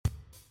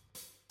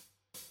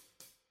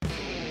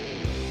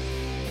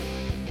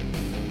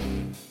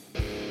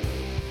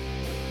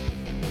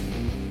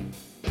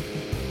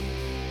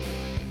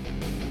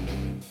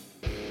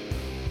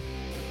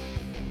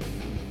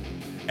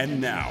And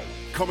now,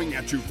 coming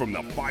at you from the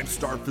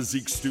 5-Star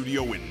Physique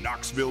Studio in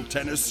Knoxville,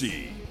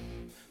 Tennessee,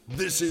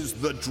 this is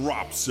The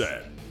Drop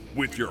Set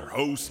with your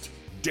host,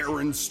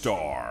 Darren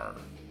Starr.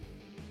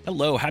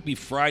 Hello, happy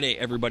Friday,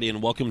 everybody,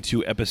 and welcome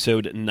to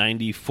episode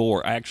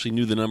 94. I actually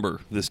knew the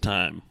number this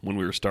time when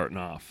we were starting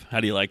off.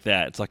 How do you like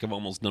that? It's like I've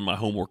almost done my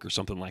homework or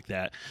something like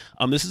that.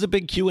 This is a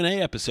big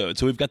Q&A episode,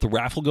 so we've got the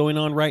raffle going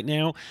on right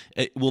now.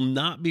 It will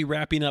not be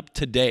wrapping up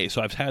today,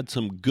 so I've had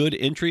some good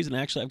entries, and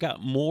actually I've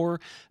got more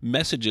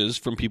messages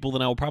from people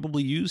than I will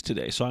probably use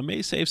today, so I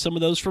may save some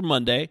of those for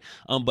Monday,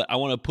 but I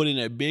want to put in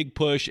a big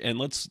push, and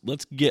let's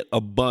get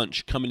a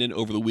bunch coming in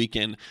over the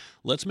weekend.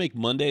 Let's make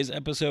Monday's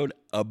episode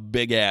a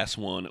big-ass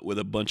one with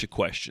a bunch of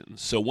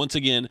questions. So once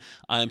again,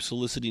 I'm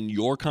soliciting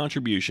your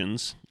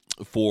contributions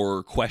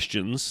for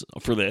questions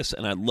for this,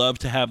 and I'd love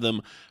to have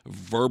them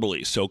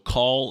verbally. So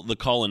call the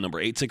call-in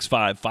number,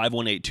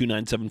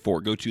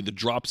 865-518-2974. Go to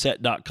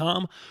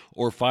thedropset.com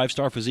or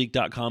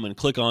 5starphysique.com and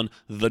click on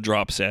The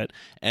Drop Set,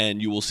 and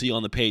you will see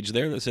on the page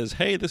there that says,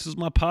 hey, this is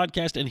my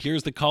podcast, and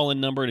here's the call-in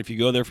number. And if you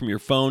go there from your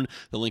phone,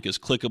 the link is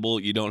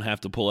clickable. You don't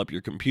have to pull up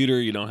your computer.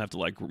 You don't have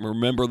to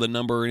remember the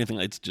number or anything.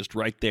 It's just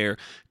right there.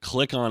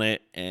 Click on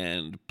it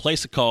and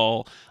place a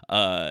call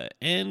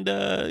and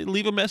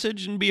leave a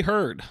message and be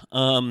heard.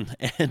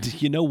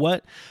 And you know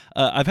what?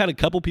 I've had a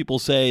couple people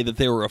say that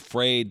they were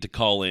afraid to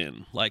call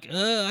in.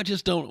 I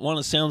just don't want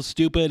to sound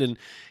stupid. And,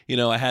 you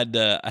know, I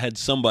had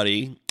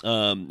somebody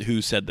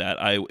who said that.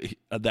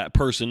 That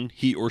person,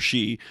 he or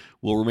she,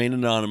 will remain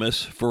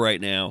anonymous for right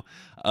now.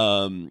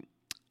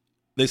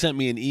 They sent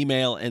me an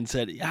email and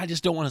said, I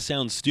just don't want to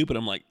sound stupid.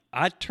 I'm like,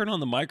 I turn on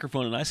the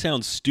microphone and I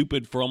sound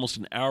stupid for almost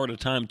an hour at a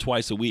time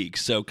twice a week.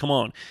 So come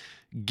on,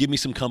 give me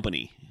some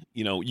company.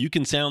 You know, you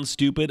can sound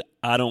stupid.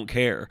 I don't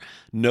care.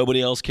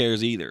 Nobody else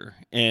cares either.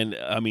 And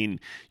I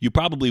mean, you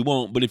probably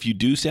won't, but if you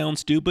do sound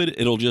stupid,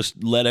 it'll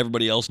just let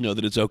everybody else know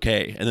that it's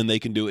okay. And then they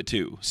can do it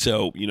too.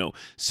 So, you know,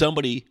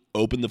 somebody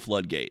open the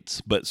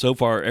floodgates. But so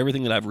far,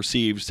 everything that I've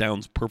received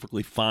sounds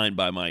perfectly fine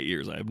by my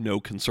ears. I have no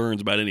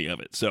concerns about any of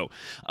it. So,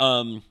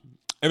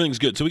 everything's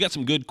good. So we got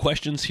some good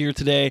questions here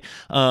today.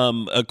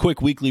 A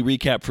quick weekly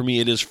recap for me.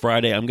 It is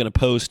Friday. I'm going to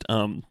post,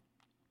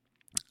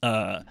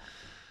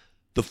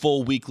 the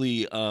full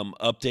weekly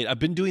update. I've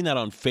been doing that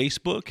on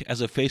Facebook as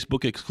a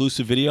Facebook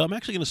exclusive video. I'm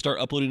actually going to start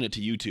uploading it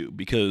to YouTube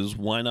because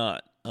why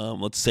not?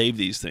 Let's save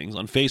these things.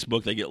 On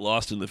Facebook, they get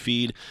lost in the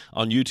feed.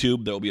 On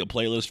YouTube, there will be a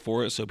playlist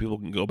for it so people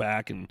can go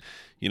back and,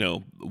 you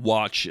know,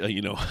 watch, a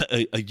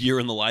year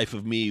in the life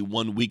of me,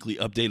 one weekly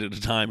update at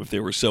a time if they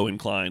were so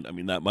inclined. I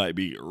mean, that might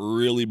be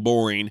really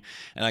boring,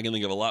 and I can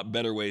think of a lot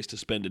better ways to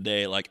spend a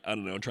day, like, I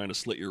don't know, trying to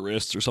slit your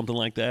wrists or something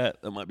like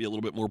that. That might be a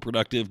little bit more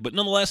productive, but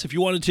nonetheless, if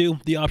you wanted to,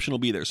 the option will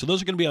be there. So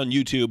those are going to be on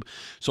YouTube,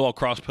 so I'll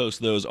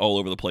cross-post those all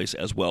over the place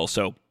as well.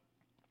 So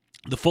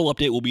the full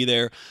update will be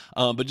there,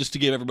 but just to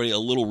give everybody a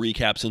little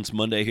recap since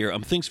Monday here,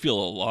 things feel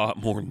a lot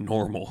more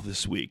normal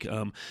this week.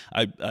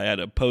 I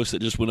had a post that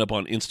just went up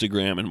on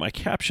Instagram, and my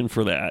caption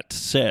for that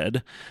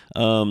said,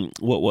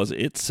 what was it?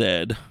 It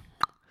said,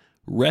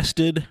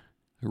 rested,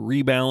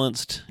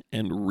 rebalanced,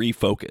 and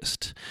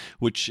refocused,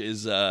 which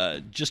is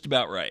just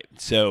about right.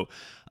 So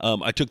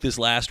I took this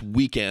last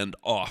weekend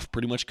off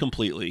pretty much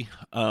completely,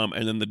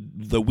 and then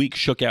the week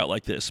shook out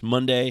like this.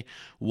 Monday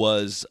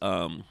was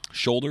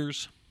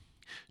shoulders.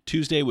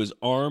 Tuesday was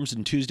arms,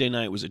 and Tuesday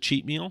night was a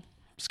cheat meal,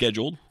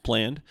 scheduled,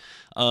 planned.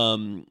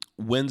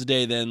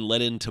 Wednesday then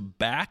led into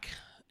back,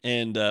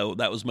 and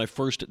that was my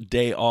first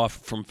day off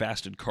from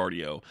fasted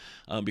cardio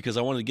because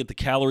I wanted to get the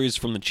calories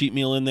from the cheat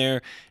meal in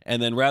there,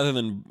 and then rather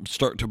than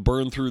start to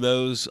burn through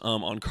those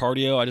on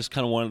cardio, I just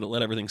kind of wanted to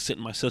let everything sit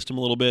in my system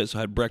a little bit. So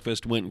I had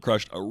breakfast, went and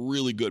crushed a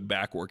really good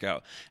back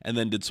workout, and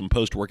then did some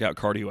post-workout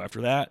cardio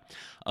after that,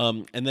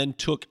 and then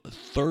took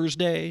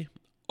Thursday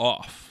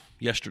off.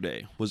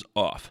 Yesterday was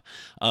off.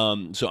 So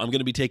I'm going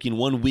to be taking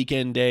one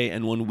weekend day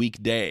and one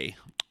weekday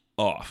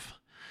off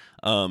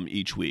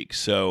each week.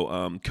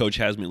 So Coach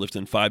has me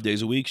lifting 5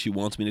 days a week. She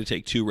wants me to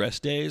take 2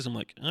 rest days. I'm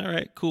like, all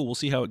right, cool. We'll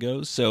see how it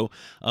goes. So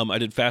I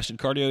did fasted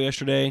cardio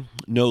yesterday,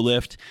 no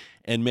lift.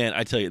 And man,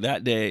 I tell you,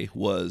 that day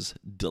was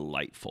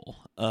delightful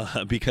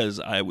because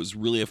I was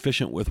really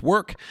efficient with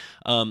work.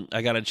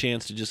 I got a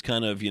chance to just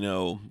kind of,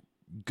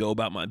 go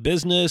about my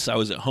business. I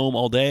was at home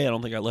all day. I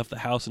don't think I left the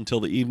house until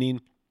the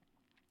evening.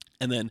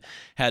 And then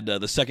had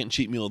the second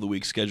cheat meal of the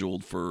week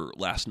scheduled for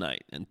last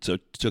night. And so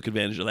took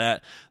advantage of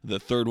that. The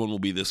third one will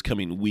be this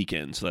coming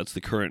weekend. So that's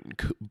the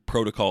current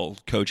protocol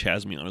Coach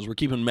has me on. Is we're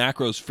keeping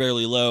macros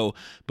fairly low,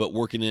 but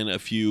working in a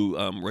few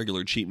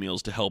regular cheat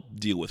meals to help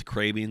deal with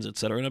cravings, et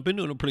cetera. And I've been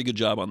doing a pretty good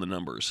job on the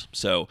numbers.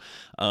 So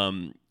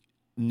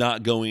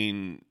not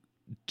going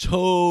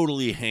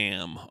totally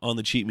ham on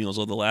the cheat meals.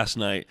 Although last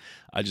night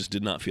I just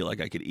did not feel like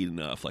I could eat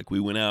enough. Like we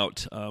went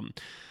out...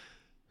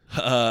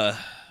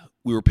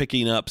 we were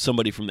picking up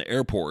somebody from the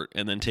airport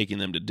and then taking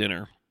them to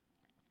dinner.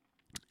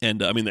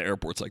 And I mean, the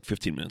airport's like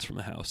 15 minutes from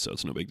the house, so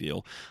it's no big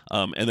deal.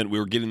 And then we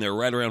were getting there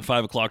right around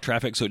 5 o'clock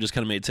traffic, so it just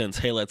kind of made sense.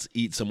 Hey, let's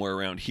eat somewhere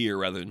around here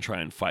rather than try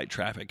and fight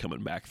traffic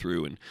coming back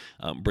through and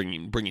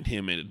bringing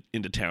him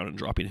into town and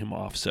dropping him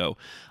off. So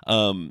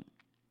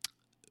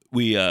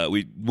we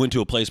went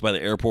to a place by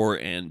the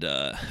airport, and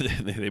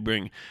they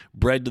bring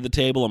bread to the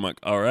table. I'm like,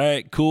 all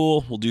right,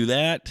 cool, we'll do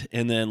that.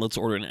 And then let's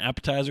order an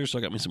appetizer. So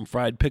I got me some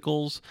fried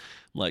pickles.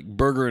 I'm like,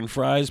 burger and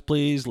fries,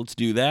 please. Let's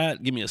do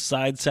that. Give me a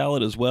side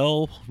salad as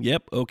well.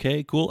 Yep,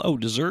 okay, cool. Oh,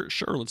 dessert?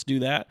 Sure, let's do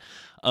that.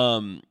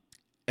 And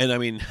I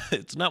mean,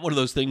 it's not one of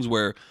those things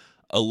where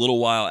a little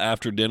while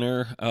after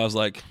dinner, I was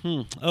like,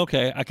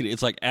 okay, I could.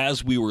 It's like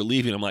as we were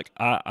leaving, I'm like,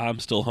 I'm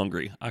still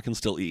hungry. I can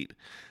still eat.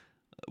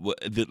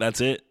 That's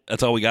it?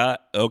 That's all we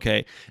got?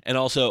 Okay. And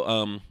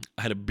also,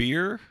 I had a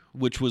beer,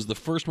 which was the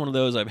first one of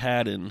those I've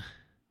had in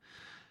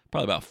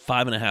probably about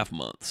 5.5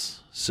 months.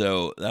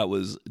 So that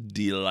was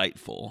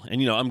delightful.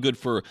 And, I'm good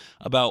for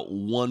about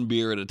one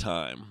beer at a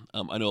time.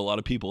 I know a lot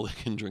of people that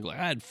can drink, like,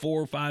 I had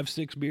 4, 5,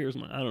 6 beers.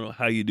 I don't know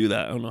how you do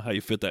that. I don't know how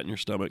you fit that in your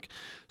stomach,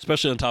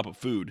 especially on top of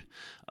food.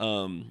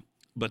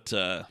 But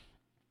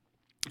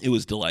it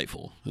was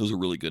delightful. It was a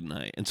really good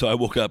night. And so I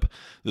woke up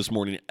this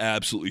morning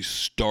absolutely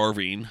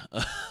starving.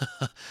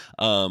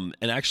 And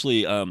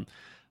actually,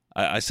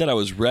 I said I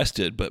was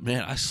rested, but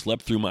man, I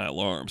slept through my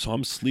alarm. So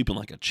I'm sleeping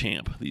like a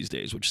champ these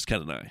days, which is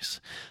kind of nice.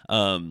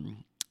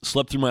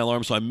 Slept through my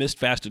alarm, so I missed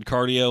fasted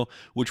cardio,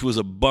 which was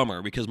a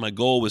bummer because my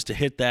goal was to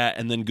hit that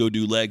and then go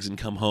do legs and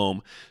come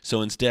home.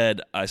 So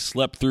instead, I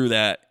slept through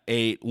that,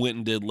 ate, went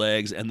and did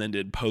legs, and then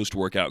did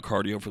post-workout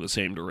cardio for the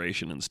same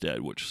duration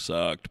instead, which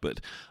sucked. But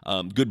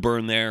good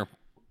burn there.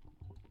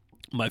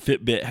 My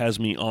Fitbit has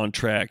me on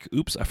track.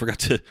 Oops, I forgot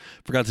to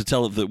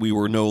tell it that we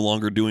were no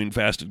longer doing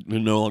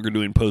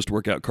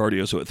post-workout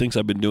cardio, so it thinks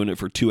I've been doing it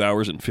for 2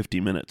 hours and 50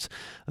 minutes.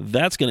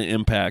 That's going to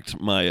impact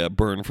my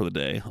burn for the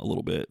day a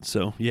little bit.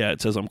 So, yeah,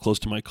 it says I'm close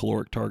to my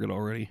caloric target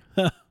already.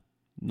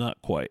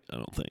 Not quite, I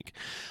don't think.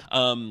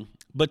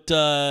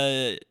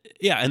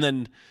 Yeah, and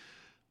then,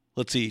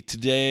 let's see,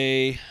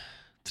 today's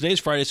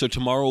Friday, so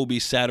tomorrow will be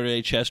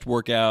Saturday chest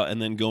workout,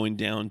 and then going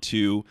down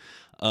to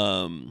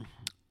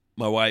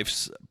my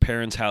wife's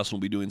parents' house, and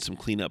we'll be doing some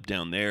cleanup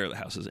down there. The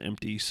house is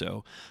empty,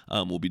 so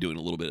we'll be doing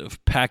a little bit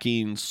of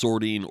packing,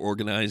 sorting,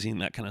 organizing,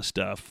 that kind of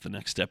stuff. The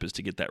next step is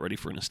to get that ready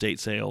for an estate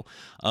sale.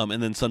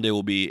 And then Sunday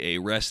will be a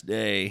rest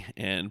day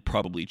and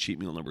probably cheat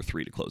meal number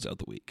 3 to close out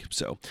the week.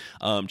 So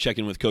check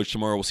in with Coach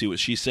tomorrow. We'll see what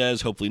she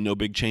says. Hopefully no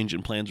big change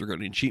in plans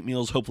regarding cheat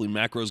meals. Hopefully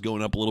macros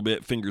going up a little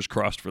bit. Fingers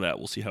crossed for that.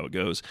 We'll see how it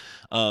goes.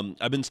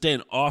 I've been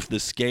staying off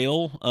the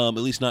scale, at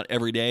least not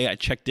every day. I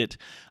checked it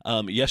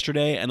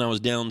yesterday, and I was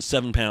down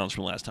 7 pounds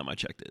from the last time I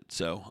checked it.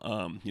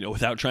 So,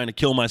 without trying to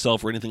kill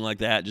myself or anything like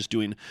that, just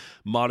doing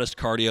modest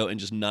cardio and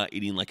just not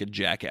eating like a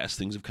jackass,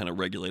 things have kind of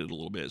regulated a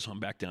little bit. So I'm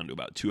back down to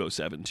about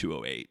 207,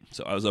 208.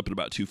 So I was up at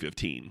about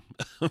 215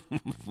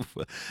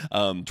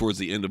 towards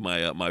the end of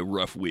my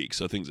rough week.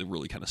 So things have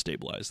really kind of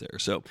stabilized there.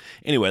 So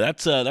anyway,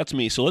 that's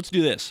me. So let's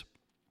do this.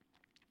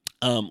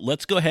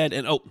 Let's go ahead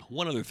and,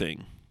 one other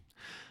thing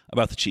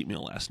about the cheat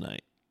meal last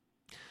night.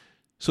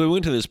 So we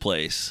went to this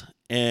place,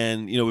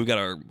 and, we've got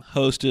our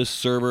hostess,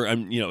 server.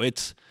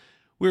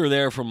 We were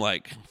there from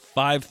like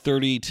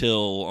 5:30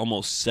 till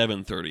almost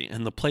 7:30,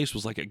 and the place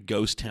was like a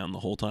ghost town the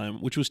whole time,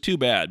 which was too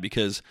bad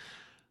because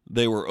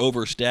they were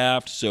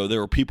overstaffed, so there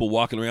were people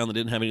walking around that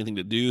didn't have anything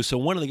to do. So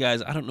one of the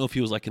guys, I don't know if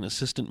he was like an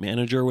assistant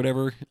manager or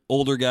whatever,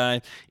 older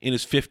guy in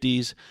his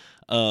 50s,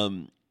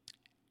 and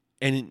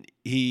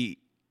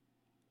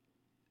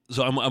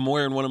so I'm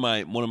wearing one of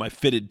my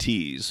fitted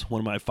tees,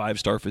 one of my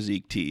 5-star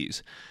physique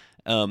tees.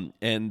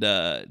 And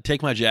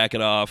take my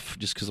jacket off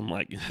just because I'm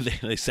like,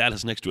 they sat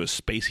us next to a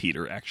space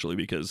heater actually,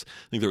 because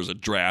I think there was a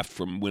draft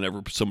from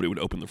whenever somebody would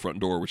open the front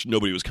door, which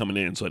nobody was coming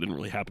in, so it didn't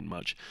really happen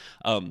much.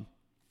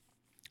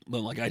 But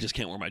I'm like, I just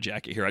can't wear my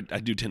jacket here. I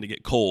do tend to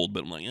get cold,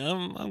 but I'm like,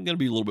 I'm going to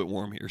be a little bit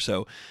warm here.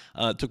 So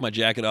took my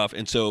jacket off,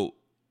 and so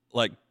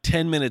like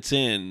 10 minutes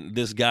in,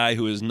 this guy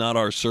who is not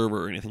our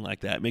server or anything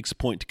like that makes a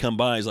point to come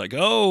by. He's like,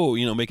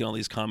 making all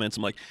these comments.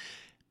 I'm like,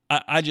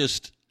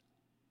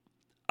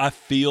 I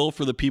feel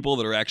for the people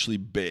that are actually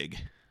big,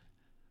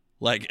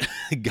 like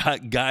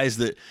guys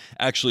that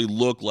actually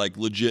look like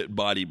legit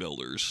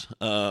bodybuilders,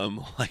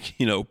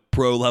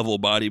 pro level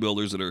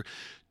bodybuilders that are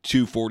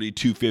 240,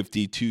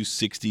 250,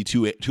 260,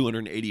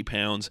 280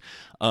 pounds.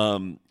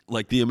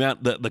 Like the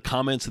amount that the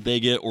comments that they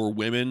get, or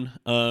women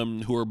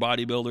who are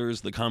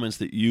bodybuilders, the comments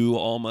that you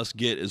all must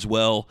get as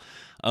well.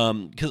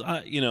 Because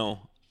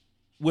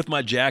with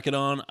my jacket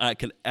on, I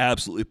could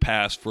absolutely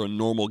pass for a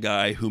normal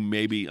guy who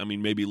maybe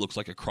looks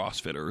like a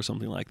CrossFitter or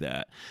something like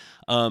that.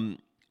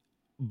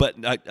 But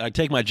I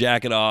take my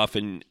jacket off,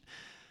 and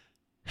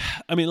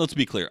let's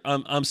be clear.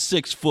 I'm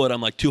 6 foot. I'm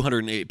like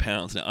 208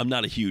 pounds now. I'm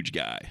not a huge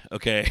guy,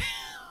 okay?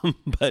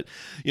 But,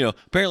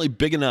 apparently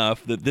big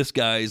enough that this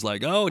guy's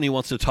like, and he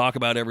wants to talk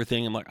about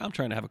everything. I'm like, I'm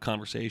trying to have a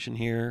conversation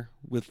here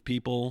with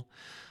people.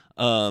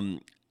 To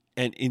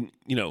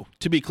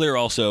be clear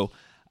also,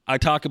 I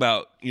talk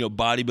about,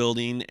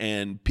 bodybuilding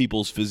and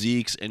people's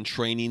physiques and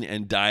training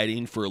and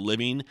dieting for a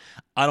living.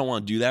 I don't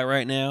want to do that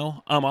right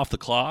now. I'm off the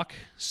clock,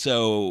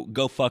 so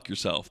go fuck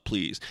yourself,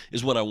 please,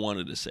 is what I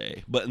wanted to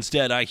say. But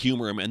instead, I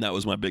humor him, and that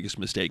was my biggest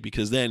mistake,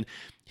 because then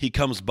he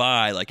comes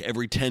by like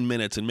every 10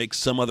 minutes and makes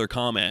some other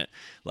comment.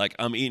 Like,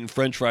 I'm eating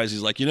French fries.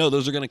 He's like,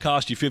 those are going to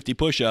cost you 50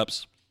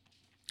 push-ups.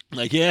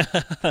 Like, yeah,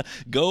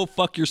 go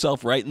fuck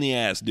yourself right in the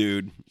ass,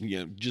 dude.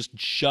 Just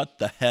shut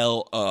the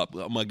hell up.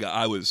 Oh my God,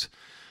 I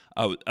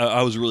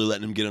was really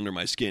letting him get under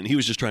my skin. He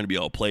was just trying to be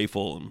all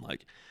playful and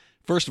like,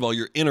 first of all,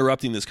 you're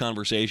interrupting this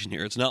conversation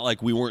here. It's not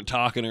like we weren't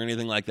talking or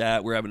anything like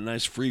that. We're having a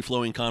nice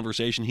free-flowing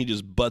conversation. He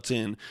just butts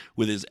in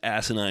with his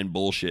asinine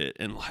bullshit,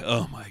 and like,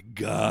 oh my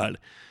God,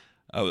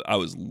 I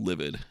was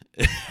livid.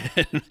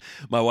 And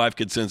my wife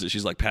could sense it.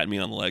 She's like patting me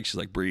on the leg. She's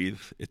like, breathe.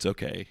 It's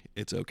okay.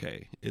 It's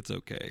okay. It's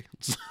okay.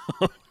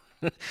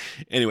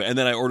 Anyway, and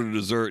then I ordered a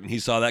dessert, and he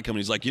saw that coming.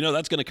 He's like,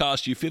 that's going to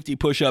cost you 50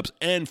 push-ups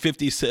and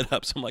 50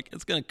 sit-ups. I'm like,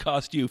 it's going to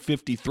cost you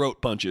 50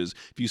 throat punches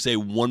if you say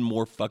one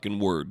more fucking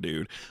word,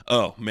 dude.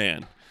 Oh,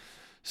 man.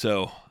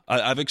 So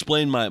I've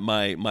explained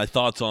my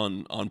thoughts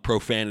on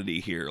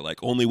profanity here, like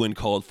only when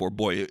called for.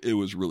 Boy, it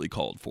was really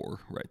called for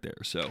right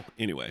there. So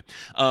anyway,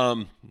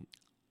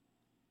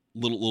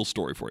 little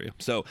story for you.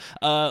 So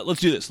let's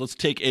do this. Let's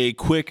take a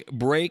quick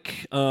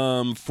break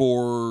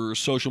for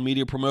social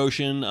media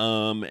promotion.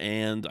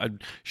 And I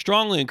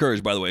strongly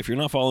encourage, by the way, if you're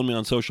not following me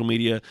on social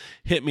media,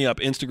 hit me up: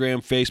 Instagram,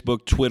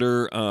 Facebook,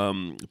 Twitter,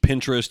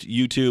 Pinterest,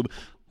 YouTube.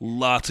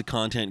 Lots of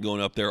content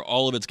going up there.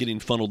 All of it's getting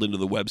funneled into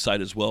the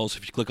website as well. So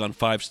if you click on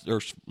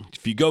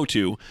if you go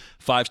to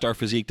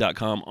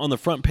 5starphysique.com, on the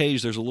front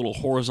page, there's a little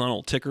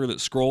horizontal ticker that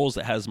scrolls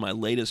that has my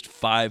latest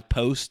 5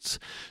 posts.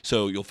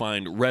 So you'll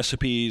find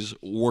recipes,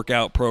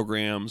 workout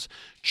programs,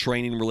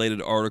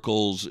 training-related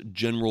articles,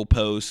 general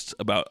posts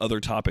about other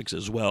topics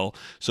as well.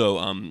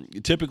 So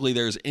typically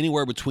there's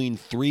anywhere between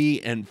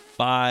 3 and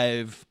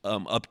 5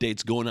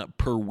 updates going up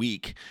per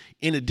week.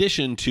 In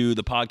addition to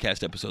the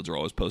podcast episodes are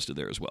always posted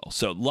there as well.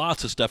 So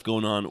lots of stuff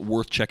going on,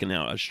 worth checking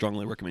out. I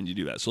strongly recommend you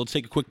do that. So let's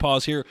take a quick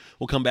pause here.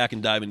 We'll come back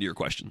and dive into your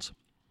questions.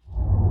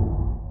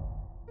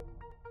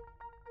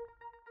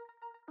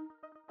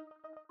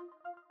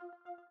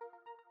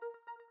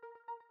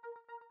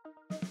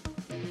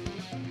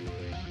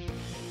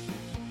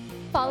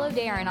 Follow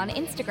Darren on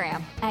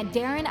Instagram at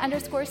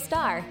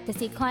Darren_star to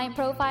see client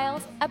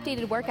profiles,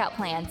 updated workout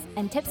plans,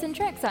 and tips and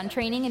tricks on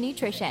training and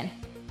nutrition.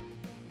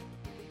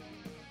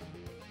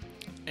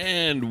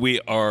 And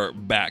we are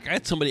back. I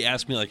had somebody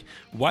ask me, like,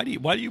 why do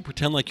you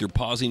pretend like you're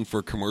pausing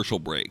for commercial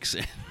breaks?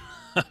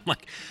 I'm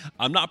like,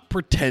 I'm not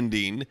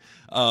pretending.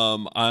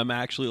 I'm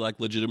actually like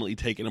legitimately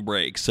taking a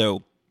break.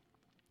 So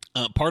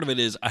part of it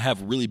is I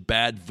have really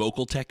bad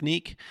vocal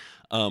technique.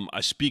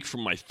 I speak from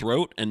my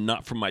throat and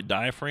not from my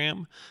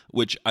diaphragm,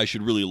 which I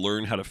should really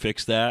learn how to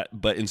fix that.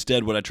 But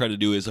instead, what I try to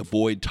do is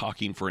avoid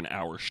talking for an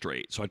hour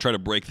straight. So I try to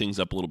break things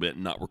up a little bit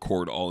and not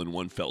record all in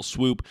one fell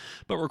swoop,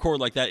 but record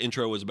like that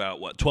intro was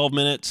about, 12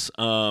 minutes?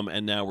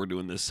 And now we're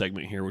doing this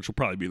segment here, which will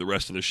probably be the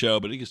rest of the show,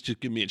 but it's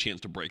just give me a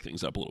chance to break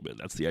things up a little bit.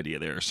 That's the idea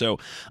there. So,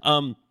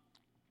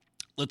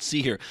 let's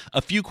see here.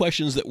 A few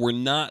questions that were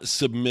not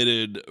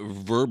submitted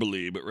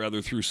verbally, but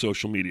rather through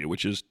social media,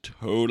 which is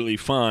totally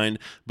fine,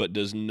 but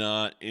does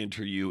not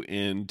enter you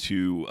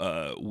into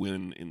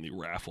win in the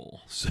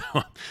raffle. So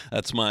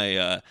that's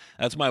my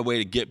way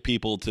to get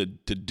people to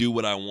do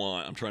what I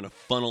want. I'm trying to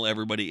funnel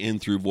everybody in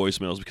through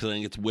voicemails because I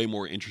think it's way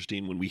more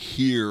interesting when we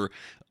hear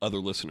other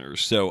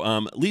listeners. So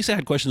Lisa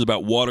had questions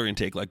about water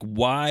intake, like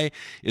why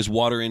is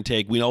water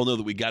intake, we all know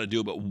that we got to do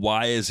it, but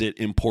why is it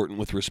important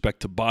with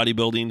respect to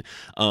bodybuilding?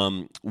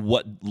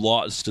 What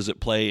loss does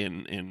it play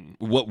in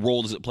what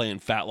role does it play in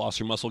fat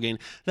loss or muscle gain?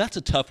 That's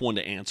a tough one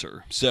to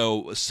answer.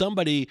 So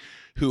somebody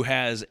who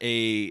has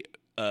a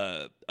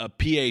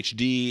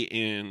PhD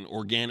in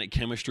organic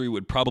chemistry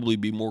would probably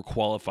be more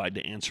qualified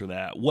to answer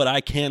that. What I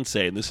can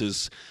say, and this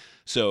is,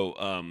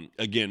 so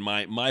again,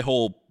 my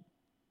whole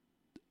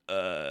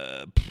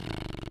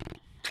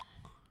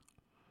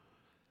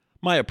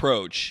my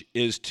approach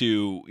is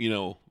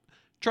to,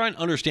 try and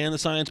understand the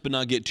science, but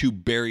not get too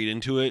buried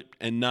into it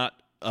and not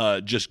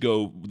just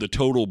go the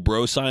total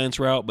bro science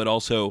route, but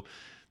also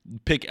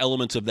pick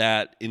elements of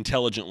that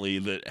intelligently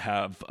that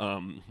have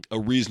a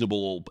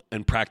reasonable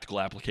and practical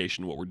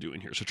application of what we're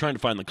doing here. So trying to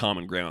find the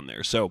common ground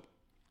there. So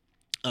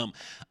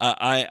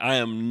I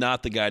am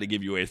not the guy to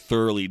give you a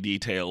thoroughly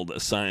detailed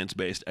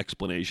science-based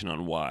explanation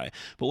on why.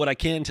 But what I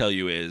can tell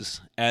you is,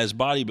 as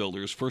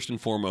bodybuilders, first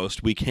and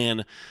foremost, we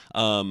can,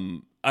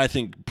 I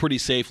think, pretty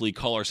safely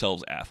call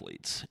ourselves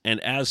athletes. And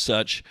as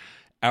such,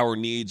 our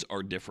needs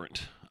are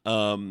different.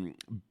 And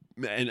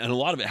a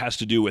lot of it has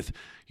to do with,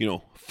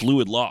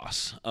 fluid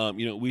loss.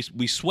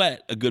 We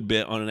sweat a good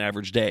bit on an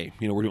average day.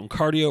 We're doing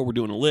cardio, we're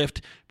doing a lift.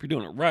 If you're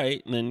doing it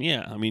right, then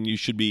yeah, you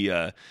should be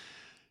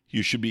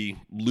you should be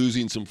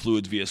losing some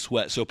fluids via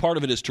sweat. So part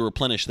of it is to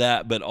replenish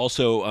that, but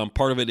also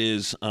part of it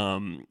is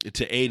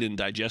to aid in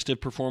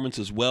digestive performance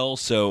as well.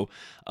 So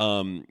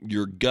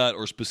your gut,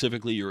 or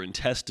specifically your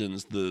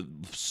intestines, the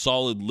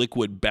solid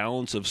liquid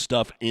balance of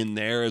stuff in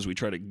there as we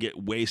try to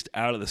get waste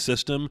out of the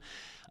system,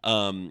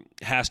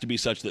 has to be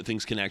such that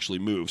things can actually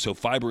move. So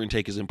fiber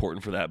intake is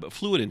important for that, but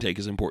fluid intake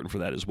is important for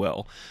that as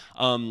well.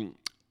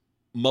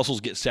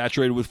 Muscles get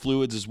saturated with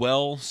fluids as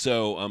well.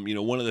 So,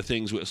 one of the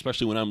things,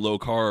 especially when I'm low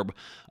carb,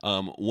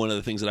 one of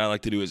the things that I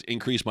like to do is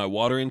increase my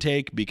water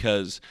intake,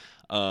 because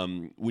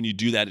when you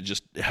do that, it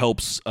just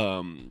helps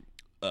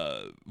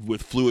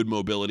with fluid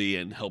mobility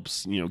and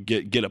helps,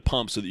 get a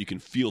pump so that you can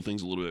feel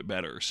things a little bit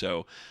better.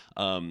 So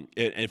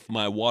if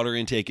my water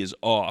intake is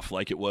off,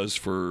 like it was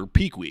for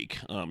peak week,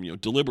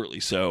 deliberately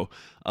so,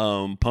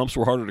 pumps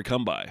were harder to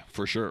come by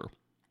for sure.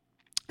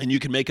 And you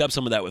can make up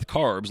some of that with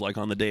carbs, like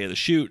on the day of the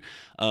shoot.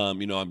 I'm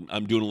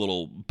doing a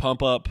little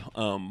pump up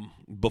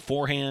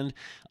beforehand,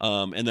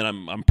 and then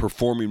I'm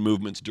performing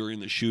movements during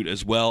the shoot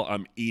as well.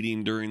 I'm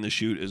eating during the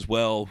shoot as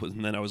well,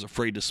 and then I was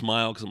afraid to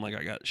smile because I'm like,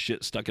 I got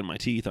shit stuck in my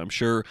teeth, I'm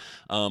sure,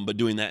 but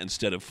doing that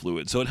instead of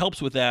fluid. So it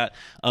helps with that.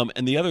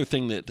 And the other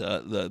thing that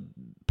the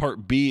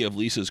part B of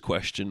Lisa's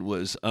question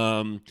was,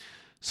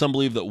 some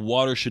believe that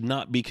water should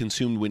not be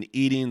consumed when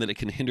eating, that it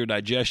can hinder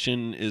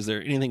digestion. Is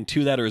there anything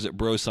to that, or is it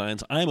bro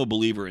science? I'm a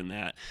believer in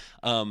that.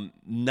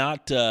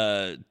 Not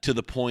to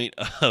the point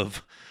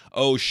of,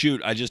 oh, shoot,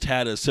 I just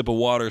had a sip of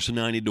water, so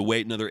now I need to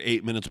wait another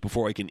 8 minutes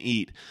before I can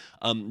eat.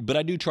 But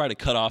I do try to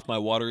cut off my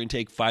water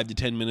intake 5 to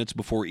 10 minutes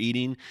before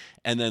eating,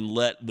 and then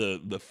let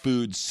the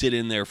food sit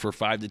in there for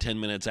 5 to 10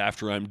 minutes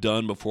after I'm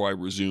done before I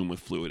resume with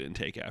fluid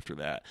intake after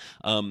that.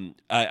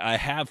 I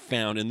have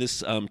found, and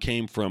this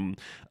came from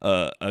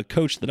a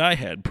coach that I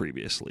had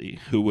previously,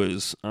 who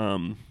was,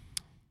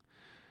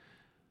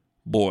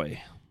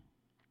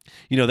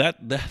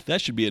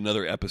 that should be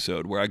another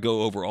episode where I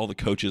go over all the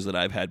coaches that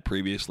I've had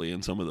previously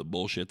and some of the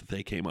bullshit that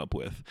they came up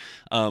with.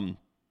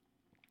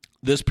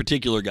 This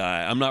particular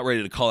guy, I'm not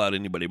ready to call out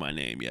anybody by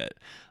name yet,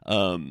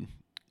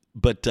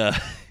 but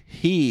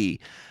he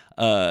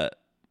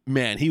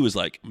was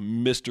like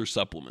Mr.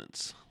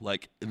 Supplements.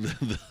 Like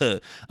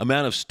the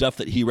amount of stuff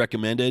that he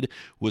recommended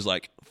was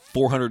like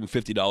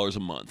 $450 a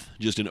month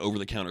just in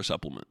over-the-counter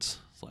supplements.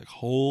 It's like,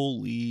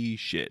 holy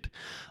shit.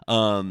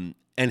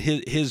 And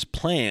his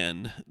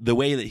plan, the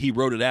way that he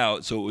wrote it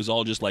out, so it was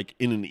all just like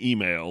in an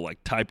email,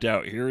 like typed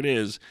out, here it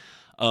is,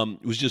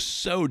 was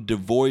just so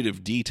devoid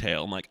of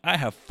detail. I'm like, I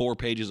have 4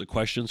 pages of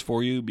questions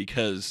for you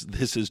because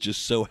this is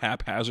just so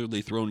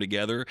haphazardly thrown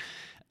together.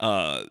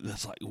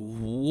 That's like,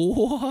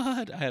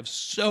 what? I have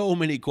so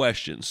many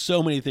questions,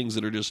 so many things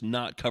that are just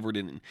not covered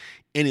in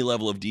any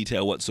level of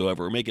detail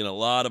whatsoever, making a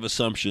lot of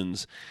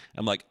assumptions.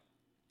 I'm like,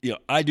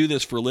 I do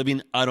this for a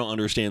living. I don't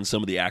understand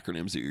some of the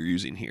acronyms that you're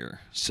using here,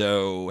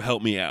 so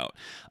help me out.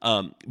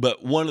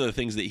 But one of the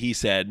things that he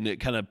said, and it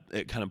kind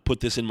of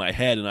put this in my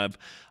head, and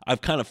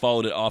I've kind of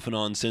followed it off and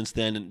on since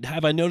then. And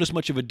have I noticed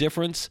much of a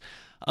difference?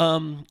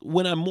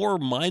 When I'm more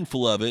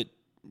mindful of it,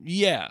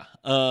 yeah,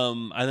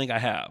 I think I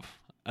have.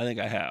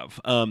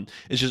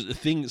 It's just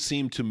things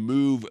seem to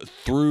move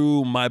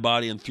through my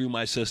body and through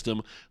my system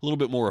a little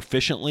bit more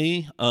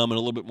efficiently and a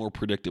little bit more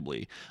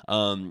predictably.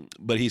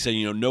 But he said,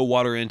 no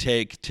water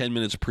intake 10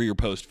 minutes pre or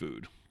post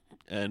food.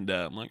 And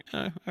I'm like,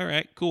 all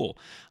right, cool.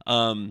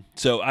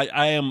 So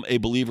I am a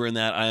believer in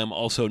that. I am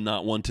also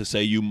not one to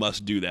say you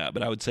must do that,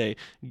 but I would say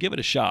give it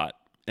a shot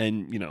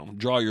and,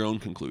 draw your own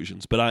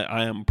conclusions. But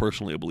I am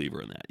personally a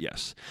believer in that,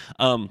 yes.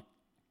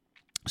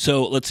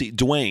 So let's see,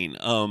 Dwayne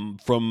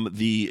from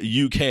the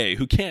UK,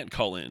 who can't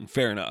call in,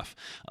 fair enough.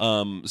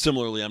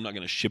 Similarly, I'm not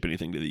going to ship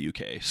anything to the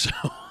UK. So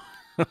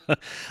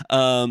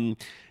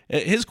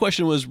his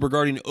question was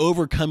regarding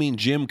overcoming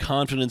gym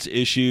confidence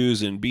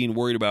issues and being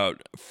worried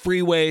about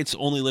free weights,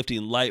 only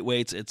lifting light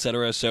weights,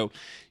 etc. So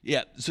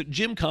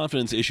gym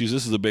confidence issues,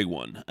 this is a big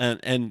one.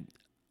 And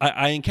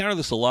I encounter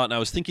this a lot, and I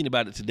was thinking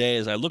about it today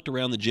as I looked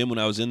around the gym when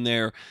I was in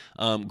there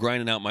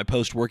grinding out my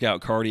post-workout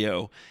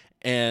cardio,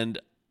 and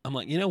I'm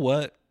like, you know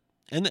what?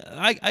 And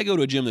I go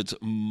to a gym that's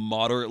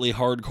moderately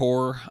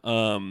hardcore.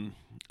 A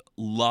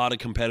lot of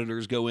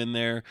competitors go in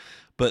there.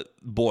 But,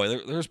 boy,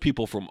 there's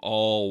people from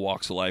all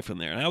walks of life in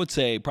there. And I would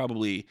say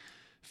probably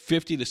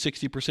 50 to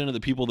 60% of the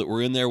people that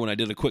were in there when I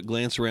did a quick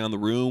glance around the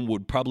room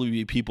would probably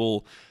be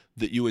people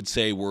that you would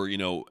say were,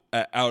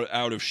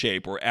 out of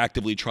shape or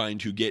actively trying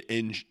to get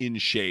in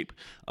shape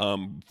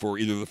for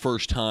either the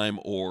first time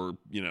or,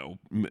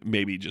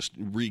 maybe just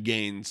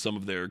regain some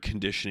of their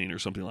conditioning or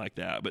something like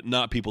that. But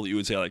not people that you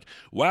would say like,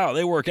 wow,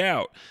 they work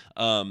out,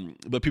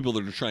 but people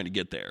that are trying to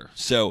get there.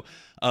 So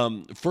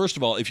first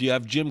of all, if you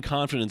have gym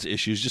confidence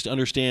issues, just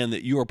understand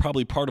that you are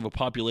probably part of a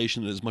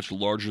population that is much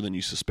larger than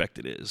you suspect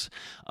it is.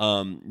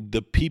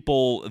 The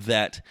people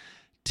that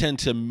tend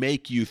to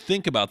make you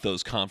think about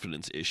those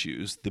confidence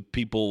issues. The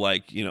people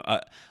like,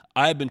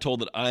 I've been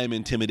told that I am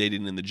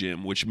intimidating in the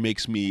gym, which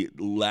makes me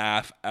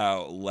laugh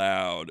out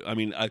loud. I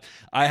mean,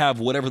 I have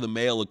whatever the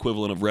male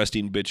equivalent of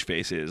resting bitch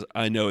face is.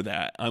 I know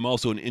that. I'm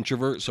also an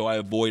introvert, so I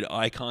avoid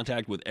eye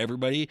contact with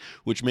everybody,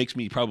 which makes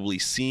me probably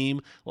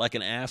seem like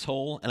an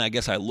asshole. And I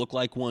guess I look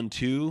like one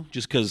too,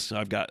 just because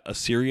I've got a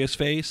serious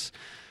face.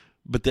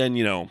 But then,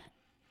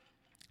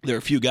 there are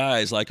a few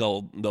guys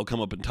they'll come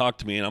up and talk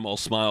to me, and I'm all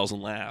smiles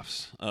and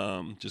laughs,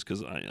 just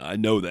because I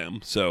know them.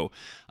 So,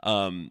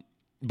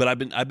 but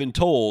I've been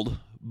told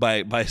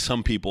by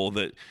some people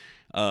that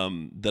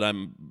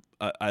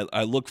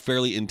I look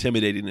fairly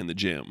intimidating in the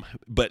gym,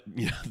 but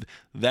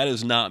that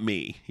is not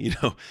me.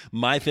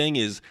 My thing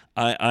is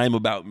I'm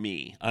about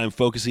me. I'm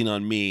focusing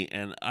on me,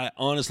 and I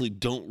honestly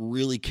don't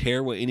really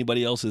care what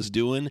anybody else is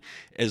doing,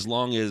 as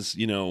long as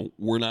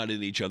we're not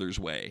in each other's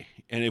way.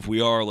 And if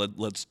we are,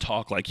 let's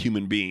talk like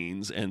human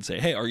beings and say,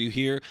 hey, are you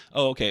here?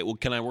 Oh, okay. Well,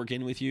 can I work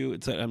in with you?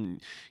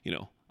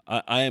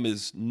 I am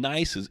as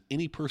nice as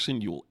any person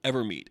you will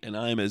ever meet, and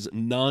I am as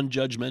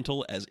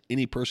non-judgmental as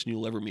any person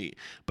you'll ever meet.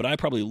 But I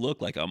probably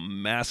look like a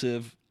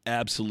massive,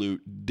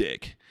 absolute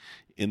dick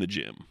in the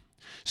gym.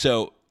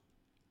 So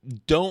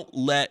don't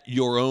let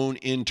your own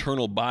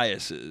internal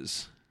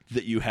biases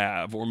that you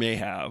have or may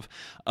have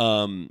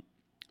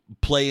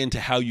play into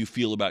how you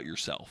feel about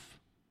yourself.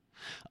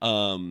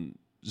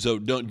 So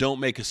don't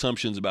make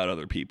assumptions about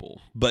other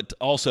people, but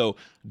also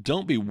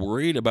don't be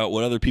worried about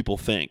what other people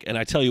think. And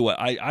I tell you what,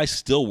 I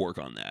still work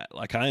on that.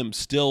 Like I am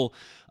still,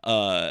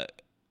 I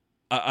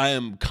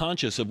am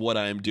conscious of what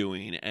I am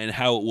doing and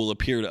how it will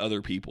appear to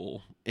other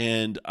people.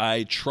 And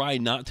I try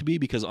not to be,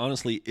 because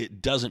honestly,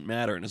 it doesn't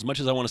matter. And as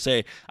much as I want to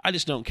say, I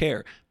just don't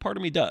care, part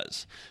of me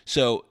does.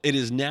 So it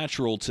is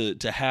natural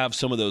to have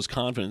some of those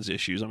confidence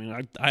issues. I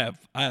mean, I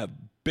have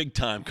big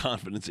time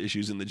confidence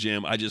issues in the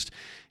gym. I just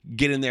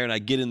get in there and I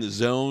get in the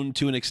zone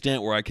to an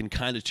extent where I can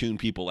kind of tune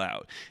people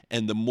out.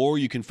 And the more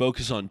you can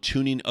focus on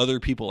tuning other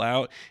people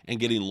out and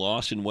getting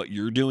lost in what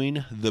you're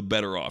doing, the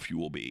better off you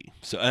will be.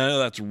 So I know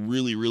that's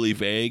really, really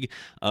vague.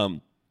 The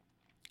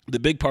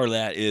big part of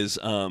that is,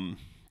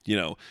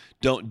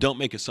 don't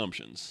make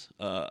assumptions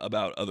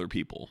about other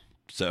people.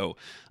 So,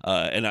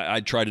 and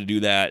I try to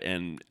do that,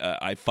 and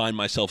I find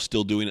myself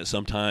still doing it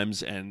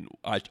sometimes, and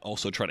I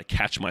also try to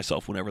catch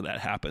myself whenever that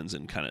happens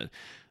and kind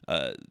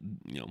of,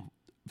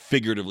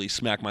 figuratively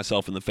smack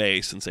myself in the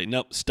face and say,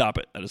 nope, stop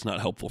it. That is not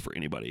helpful for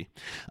anybody.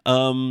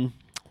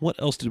 What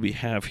else did we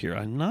have here?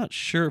 I'm not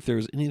sure if there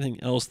was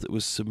anything else that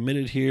was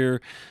submitted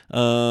here.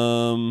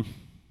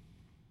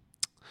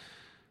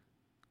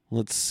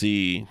 Let's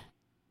see.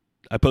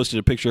 I posted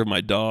a picture of my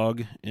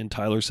dog, and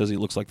Tyler says he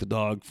looks like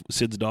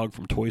Sid's dog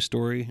from Toy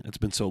Story. It's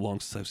been so long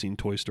since I've seen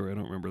Toy Story, I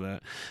don't remember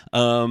that.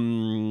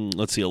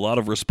 Let's see, a lot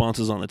of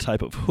responses on the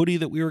type of hoodie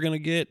that we were going to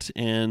get,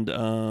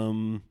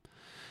 and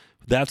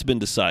that's been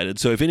decided.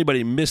 So if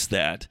anybody missed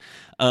that,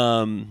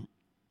 there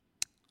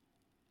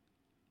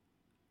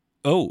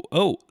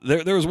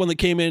was one that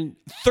came in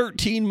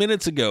 13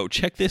 minutes ago.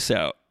 Check this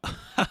out.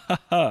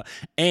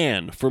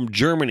 Anne from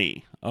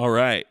Germany. All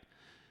right.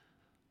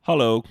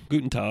 Hello,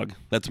 guten Tag.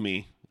 That's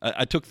me.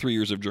 I took 3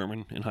 years of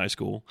German in high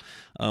school.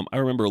 I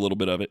remember a little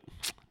bit of it.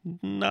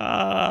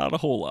 Not a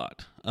whole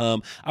lot.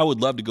 I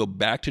would love to go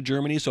back to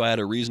Germany, so I had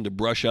a reason to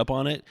brush up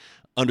on it,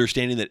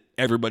 understanding that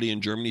everybody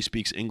in Germany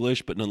speaks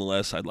English, but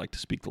nonetheless, I'd like to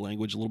speak the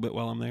language a little bit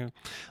while I'm there.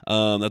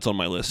 That's on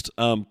my list.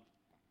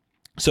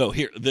 So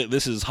here,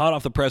 this is hot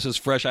off the presses,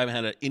 fresh. I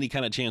haven't had any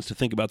kind of chance to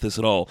think about this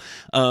at all.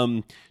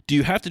 Do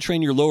you have to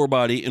train your lower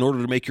body in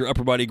order to make your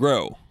upper body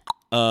grow?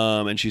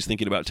 And she's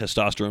thinking about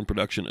testosterone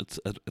production, et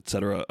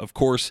cetera. Of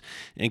course,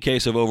 in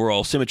case of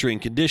overall symmetry and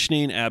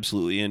conditioning,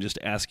 absolutely. And just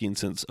asking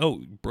since,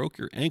 broke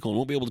your ankle and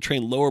won't be able to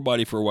train lower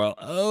body for a while.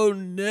 Oh,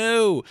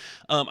 no.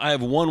 I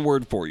have one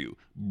word for you.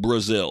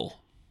 Brazil.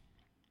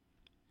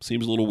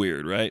 Seems a little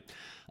weird, right?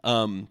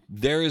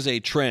 There is a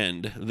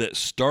trend that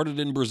started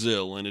in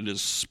Brazil, and it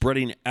is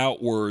spreading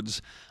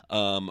outwards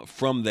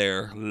from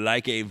there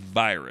like a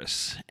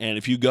virus. And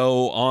if you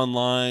go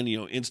online,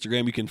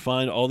 Instagram, you can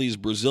find all these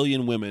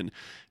Brazilian women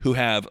who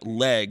have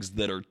legs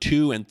that are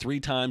 2 and 3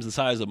 times the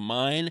size of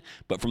mine,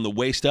 but from the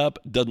waist up,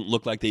 doesn't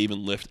look like they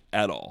even lift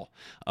at all.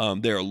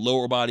 They're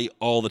lower body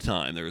all the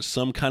time. There is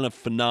some kind of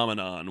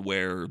phenomenon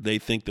where they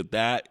think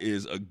that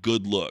is a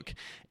good look.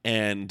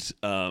 And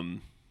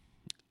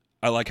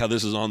I like how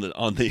this is on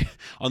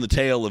the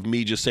tail of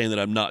me just saying that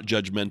I'm not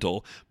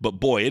judgmental, but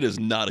boy, it is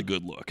not a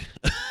good look.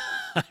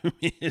 I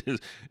mean, it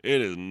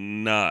is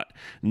not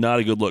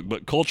a good look.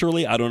 But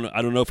culturally, I don't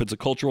know if it's a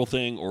cultural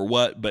thing or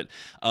what, but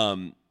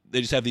they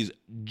just have these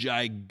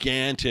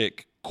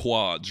gigantic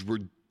quads,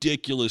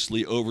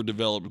 ridiculously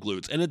overdeveloped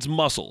glutes, and it's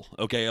muscle.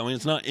 Okay, I mean,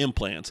 it's not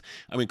implants.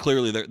 I mean,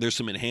 clearly there's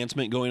some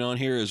enhancement going on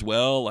here as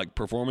well, like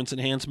performance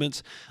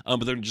enhancements,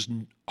 but they're just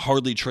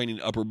hardly training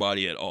upper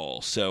body at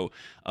all. So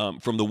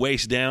from the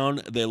waist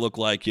down, they look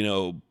like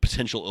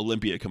potential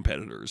Olympia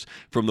competitors.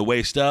 From the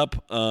waist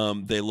up,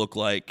 they look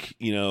like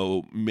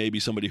maybe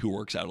somebody who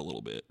works out a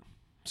little bit.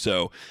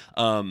 So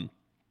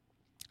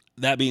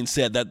that being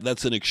said,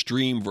 that's an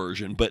extreme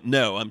version, but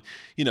no,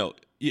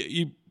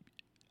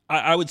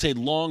 I would say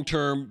long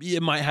term,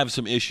 it might have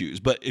some issues.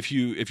 But if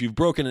you've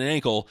broken an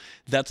ankle,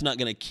 that's not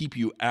going to keep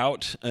you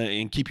out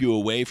and keep you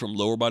away from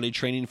lower body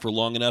training for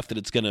long enough that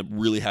it's going to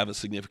really have a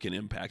significant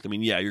impact. I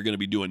mean, yeah, you're going to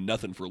be doing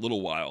nothing for a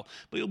little while,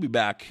 but you'll be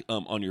back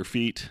on your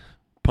feet,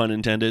 pun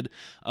intended,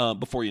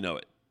 before you know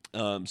it.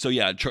 So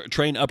yeah,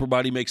 train upper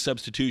body, make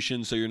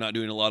substitutions so you're not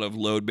doing a lot of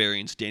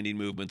load-bearing standing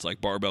movements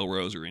like barbell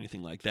rows or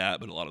anything like that,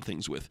 but a lot of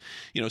things with,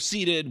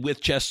 seated,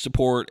 with chest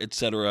support,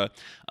 etc.,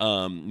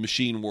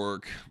 machine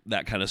work,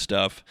 that kind of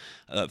stuff,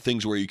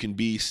 things where you can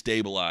be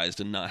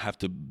stabilized and not have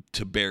to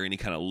bear any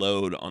kind of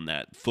load on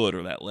that foot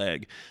or that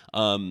leg.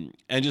 And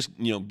just,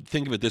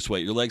 think of it this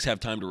way, your legs have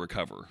time to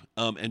recover.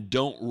 And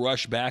don't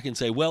rush back and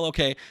say, well,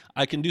 okay,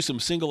 I can do some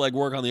single leg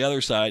work on the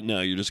other side.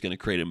 No, you're just going to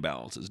create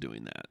imbalances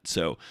doing that.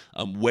 So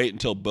wait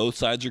until both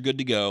sides are good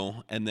to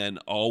go, and then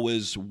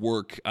always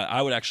work.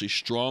 I would actually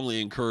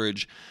strongly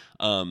encourage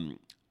a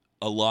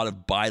lot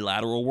of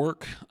bilateral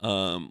work,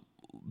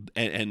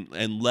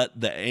 and let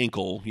the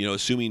ankle,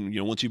 assuming,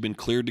 once you've been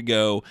cleared to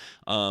go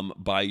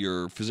by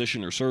your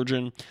physician or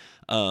surgeon,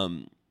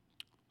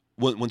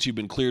 once you've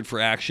been cleared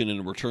for action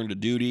and return to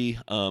duty,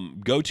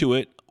 go to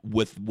it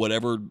with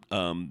whatever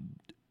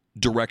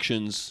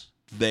directions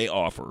they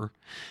offer,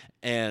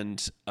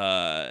 and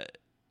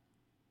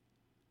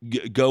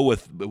go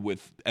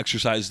with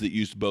exercises that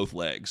use both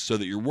legs so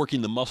that you're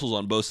working the muscles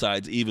on both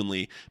sides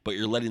evenly, but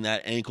you're letting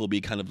that ankle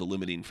be kind of the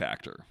limiting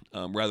factor,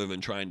 rather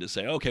than trying to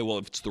say, okay, well,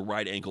 if it's the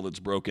right ankle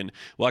that's broken,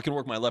 well, I can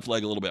work my left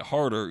leg a little bit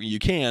harder. You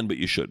can, but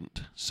you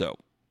shouldn't. So,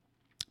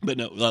 but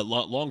no,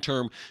 long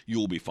term, you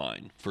will be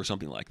fine for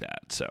something like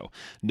that. So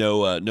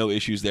no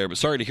issues there. But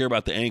sorry to hear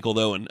about the ankle,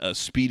 though, and a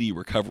speedy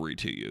recovery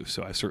to you.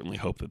 So I certainly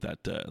hope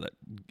that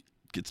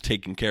gets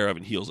taken care of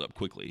and heals up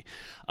quickly.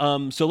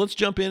 So let's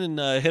jump in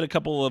and hit a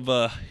couple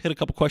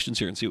questions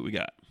here and see what we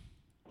got.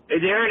 Hey,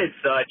 Darren,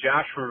 it's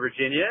Josh from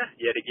Virginia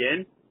yet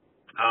again.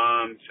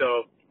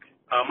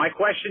 My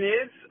question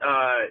is,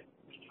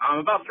 I'm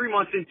about 3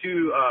 months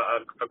into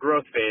a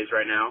growth phase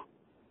right now,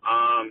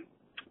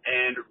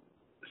 and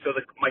so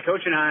my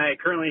coach and I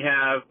currently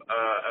have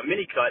a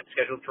mini cut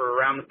scheduled for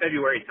around the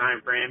February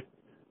time frame,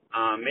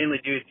 mainly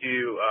due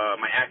to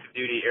my active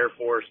duty Air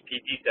Force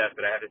PT test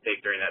that I have to take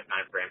during that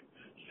time frame.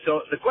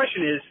 So the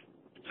question is,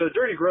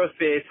 during the growth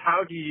phase,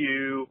 how do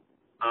you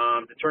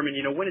determine,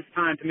 when it's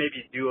time to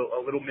maybe do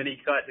a little mini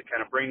cut to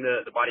kind of bring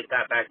the body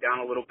fat back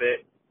down a little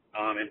bit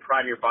and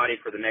prime your body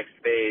for the next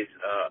phase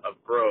of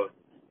growth?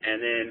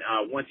 And then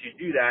once you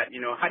do that,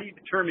 how do you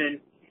determine,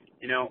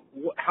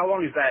 how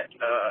long is that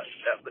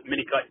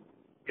mini cut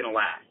going to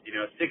last?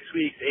 6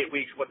 weeks, 8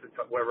 weeks, what's the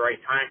right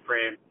time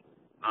frame?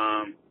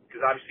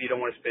 Because obviously you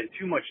don't want to spend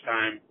too much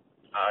time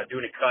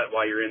doing a cut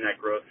while you're in that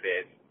growth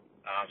phase.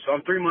 So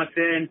I'm 3 months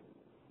in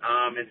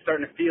and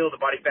starting to feel the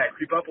body fat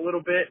creep up a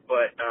little bit,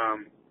 but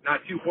not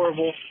too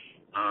horrible.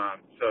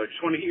 So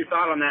just want to get your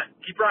thought on that.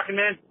 Keep rocking,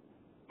 man.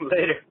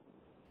 Later.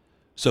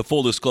 So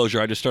full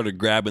disclosure, I just started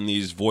grabbing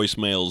these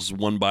voicemails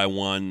one by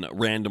one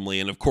randomly.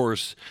 And of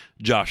course,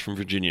 Josh from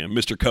Virginia,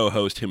 Mr.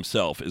 Co-host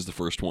himself, is the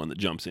first one that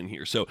jumps in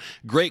here. So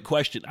great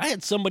question. I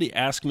had somebody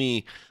ask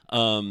me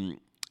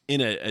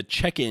in a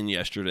check-in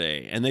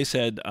yesterday, and they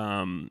said,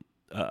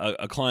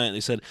 a client, they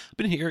said, I've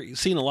been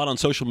seeing a lot on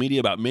social media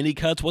about mini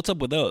cuts. What's up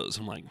with those?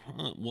 I'm like,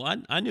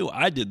 well, I knew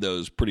I did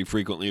those pretty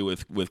frequently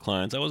with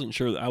clients. I wasn't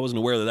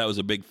aware that was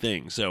a big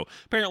thing. So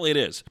apparently it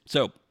is.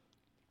 So,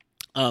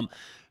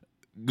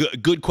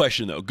 good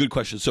question though. Good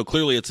question. So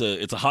clearly it's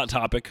a hot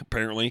topic.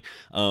 Apparently,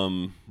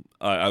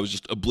 I was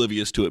just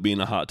oblivious to it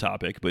being a hot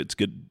topic, but it's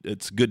good.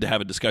 It's good to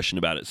have a discussion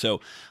about it. So,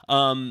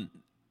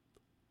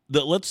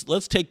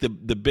 let's take the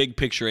big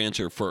picture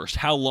answer first.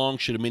 How long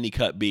should a mini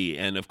cut be?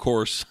 And of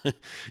course,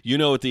 you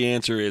know what the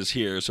answer is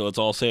here. So let's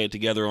all say it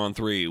together on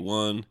 3.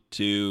 1,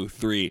 2,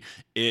 3.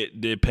 It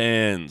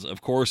depends.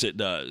 Of course it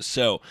does.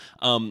 So,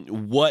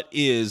 what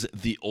is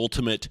the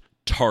ultimate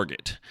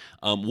target?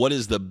 What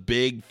is the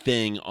big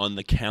thing on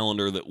the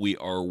calendar that we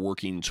are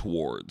working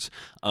towards?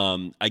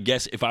 I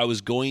guess if I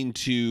was going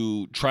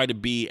to try to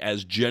be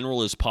as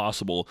general as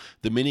possible,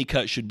 the mini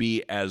cut should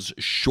be as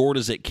short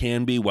as it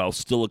can be while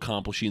still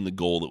accomplishing the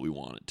goal that we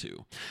want it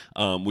to,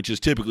 which is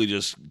typically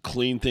just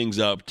clean things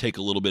up, take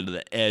a little bit of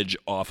the edge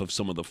off of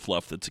some of the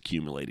fluff that's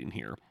accumulating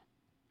here.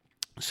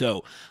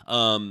 So,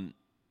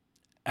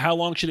 how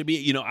long should it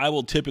be? I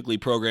will typically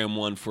program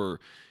one for,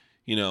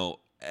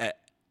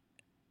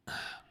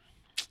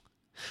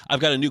 I've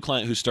got a new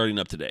client who's starting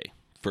up today,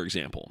 for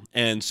example.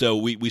 And so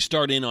we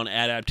start in on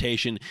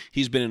adaptation.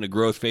 He's been in a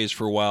growth phase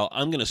for a while.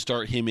 I'm going to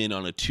start him in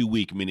on a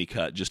 2-week mini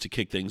cut just to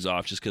kick things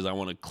off, just because I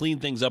want to clean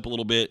things up a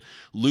little bit,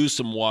 lose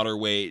some water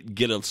weight,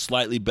 get a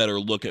slightly better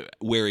look at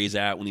where he's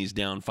at when he's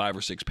down 5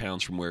 or 6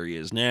 pounds from where he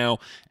is now,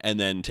 and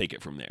then take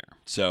it from there.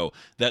 So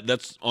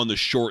that's on the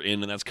short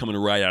end, and that's coming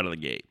right out of the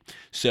gate.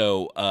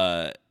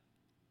 So,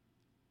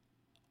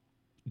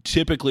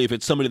 typically, if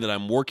it's somebody that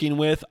I'm working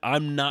with,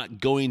 I'm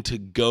not going to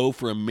go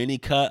for a mini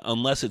cut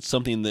unless it's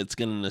something that's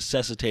going to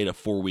necessitate a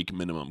 4-week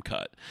minimum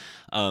cut.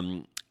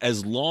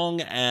 as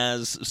long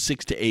as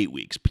 6 to 8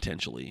 weeks,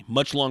 potentially.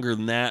 Much longer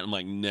than that, I'm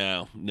like,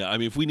 no. I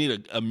mean, if we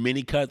need a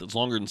mini cut that's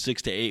longer than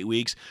 6 to 8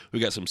 weeks,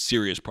 we've got some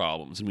serious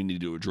problems, and we need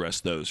to address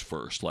those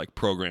first, like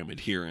program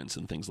adherence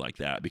and things like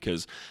that,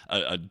 because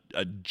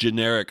a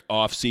generic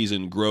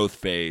off-season growth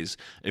phase,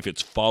 if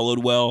it's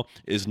followed well,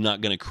 is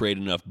not going to create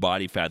enough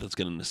body fat that's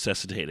going to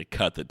necessitate a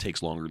cut that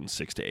takes longer than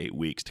 6 to 8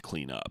 weeks to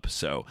clean up.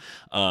 So,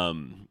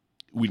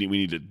 we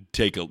need to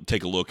take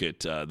a look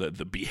at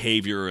the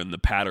behavior and the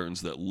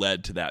patterns that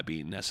led to that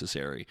being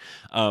necessary.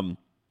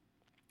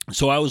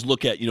 So I always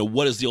look at,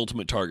 what is the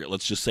ultimate target?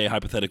 Let's just say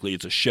hypothetically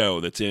it's a show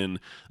that's in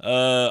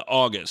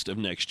August of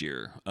next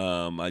year.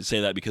 I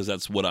say that because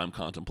that's what I'm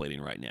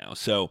contemplating right now.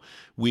 So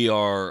we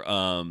are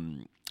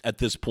at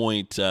this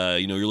point,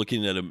 you're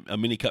looking at a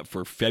mini cut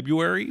for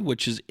February,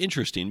 which is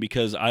interesting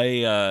because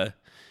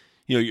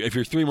if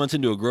you're 3 months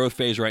into a growth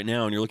phase right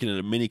now and you're looking at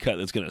a mini cut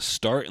that's going to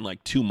start in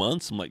like 2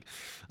 months, I'm like,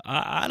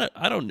 I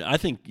don't. I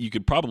think you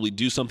could probably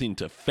do something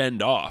to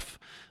fend off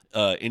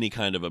any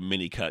kind of a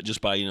mini cut just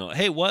by,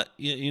 hey,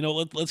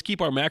 let's keep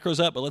our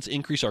macros up, but let's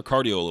increase our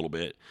cardio a little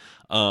bit,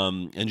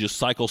 and just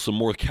cycle some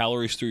more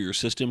calories through your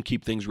system,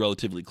 keep things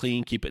relatively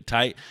clean, keep it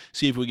tight,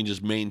 see if we can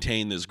just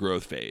maintain this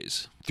growth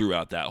phase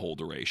throughout that whole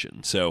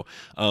duration. So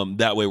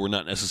that way we're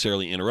not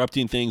necessarily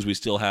interrupting things. We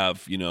still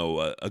have,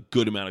 a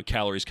good amount of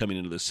calories coming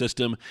into the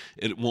system.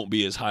 It won't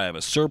be as high of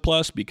a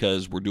surplus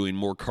because we're doing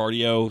more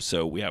cardio,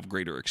 so we have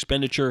greater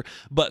expenditure.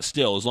 But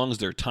still, as long as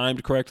they're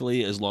timed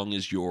correctly, as long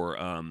as your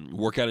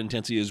workout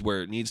intensity is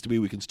where it needs to be,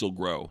 we can still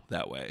grow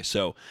that way.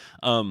 So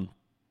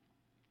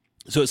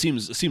it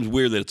seems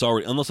weird that it's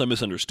already, unless I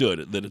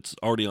misunderstood, that it's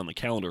already on the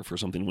calendar for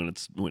something when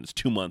it's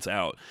 2 months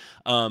out.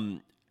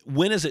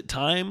 When is it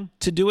time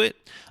to do it?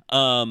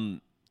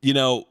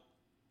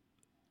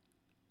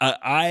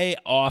 I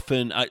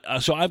often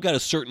so I've got a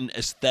certain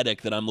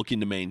aesthetic that I'm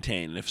looking to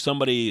maintain. And if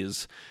somebody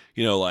is,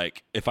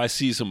 like if I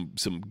see some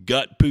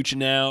gut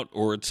pooching out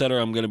or et cetera,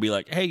 I'm going to be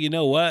like, hey, you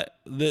know what?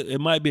 It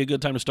might be a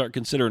good time to start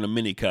considering a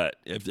mini cut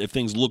if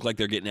things look like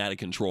they're getting out of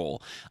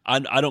control.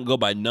 I don't go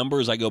by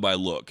numbers. I go by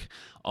look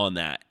on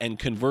that. And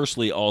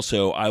conversely,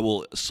 also, I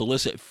will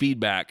solicit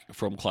feedback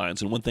from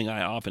clients. And one thing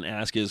I often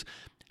ask is,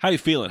 how are you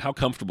feeling? How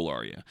comfortable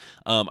are you?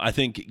 I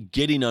think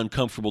getting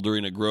uncomfortable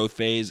during a growth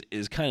phase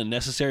is kind of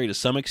necessary to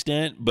some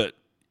extent, but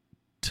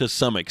to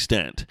some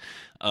extent.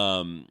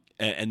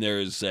 And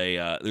there's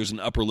an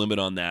upper limit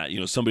on that.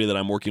 Somebody that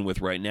I'm working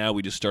with right now,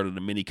 we just started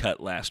a mini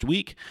cut last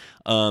week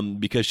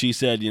because she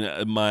said,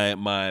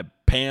 my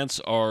pants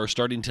are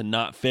starting to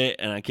not fit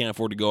and I can't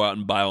afford to go out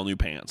and buy all new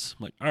pants.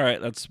 I'm like, all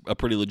right, that's a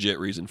pretty legit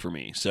reason for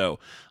me. So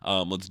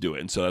let's do it.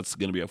 And so that's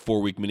going to be a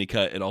 4-week mini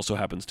cut. It also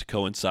happens to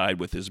coincide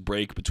with this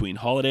break between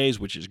holidays,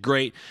 which is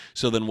great.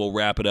 So then we'll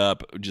wrap it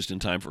up just in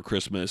time for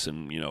Christmas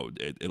and,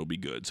 it'll be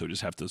good. So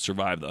just have to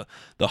survive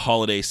the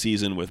holiday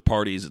season with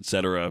parties,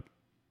 etc.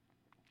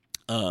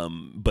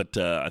 But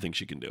I think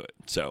she can do it.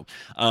 So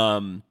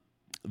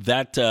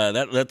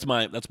that's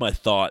my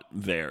thought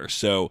there.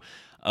 So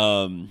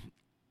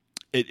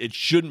it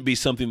shouldn't be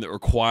something that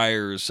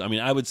requires. I mean,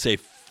 I would say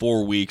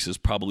 4 weeks is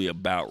probably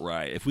about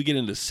right. If we get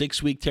into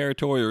 6-week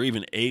territory or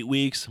even 8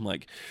 weeks, I'm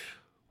like,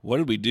 what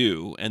did we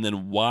do? And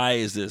then why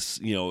is this?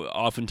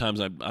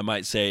 Oftentimes I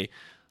might say,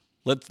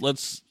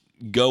 let's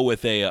go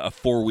with a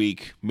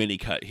 4-week mini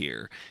cut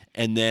here,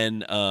 and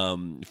then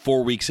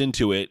 4 weeks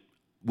into it,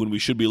 when we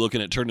should be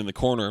looking at turning the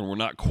corner and we're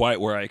not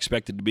quite where I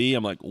expected to be,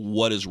 I'm like,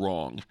 what is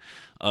wrong?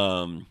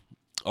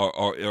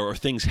 Are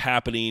things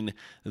happening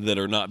that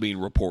are not being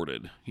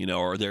reported?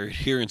 Are there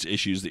adherence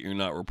issues that you're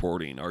not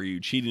reporting? Are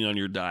you cheating on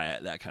your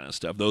diet? That kind of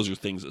stuff. Those are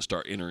things that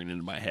start entering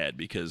into my head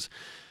because,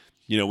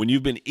 when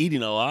you've been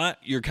eating a lot,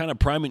 you're kind of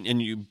priming,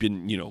 and you've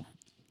been,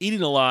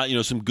 eating a lot,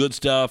 some good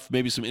stuff,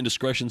 maybe some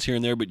indiscretions here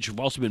and there, but you've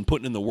also been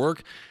putting in the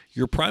work.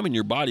 You're priming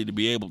your body to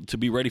be able to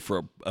be ready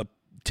for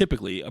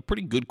typically a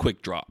pretty good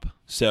quick drop.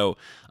 So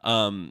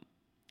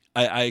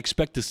I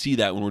expect to see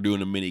that when we're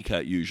doing a mini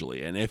cut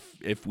usually. And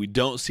if we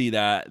don't see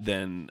that,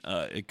 then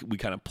we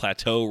kind of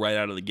plateau right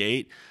out of the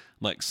gate,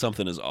 like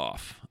something is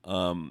off.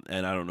 And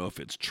I don't know if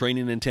it's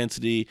training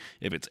intensity,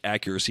 if it's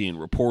accuracy in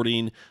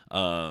reporting,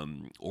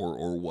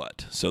 or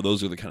what. So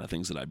those are the kind of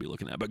things that I'd be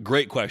looking at. But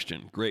great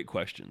question.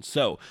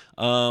 So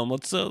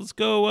let's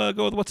go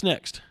with what's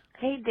next.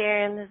 Hey,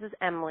 Darren, this is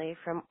Emily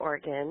from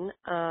Oregon.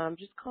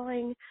 Just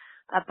calling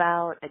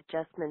about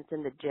adjustments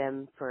in the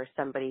gym for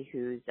somebody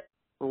who's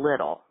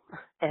little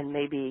and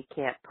maybe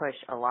can't push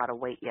a lot of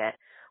weight yet.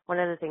 One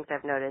of the things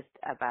I've noticed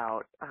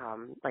about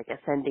like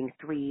ascending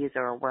threes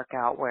or a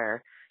workout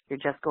where you're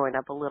just going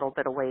up a little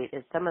bit of weight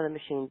is some of the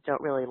machines don't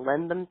really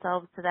lend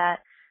themselves to that,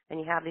 and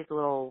you have these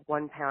little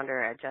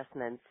 1-pounder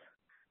adjustments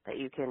that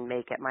you can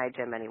make at my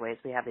gym anyways.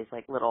 We have these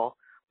like little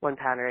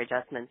 1-pounder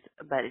adjustments,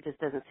 but it just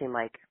doesn't seem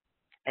like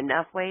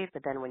enough weight.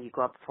 But then when you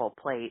go up full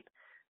plate,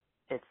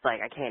 it's like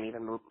I can't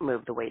even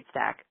move the weight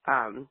stack.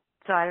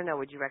 So I don't know,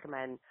 would you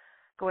recommend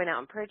going out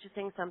and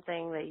purchasing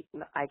something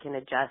that I can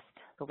adjust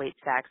the weight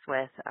stacks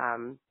with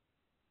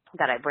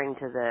that I bring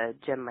to the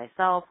gym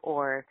myself,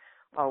 or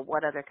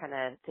what other kind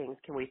of things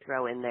can we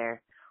throw in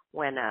there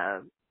when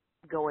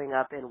going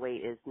up in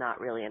weight is not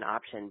really an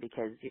option,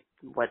 because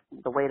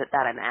the weight that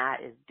I'm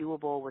at is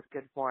doable with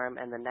good form,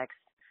 and the next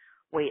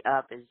weight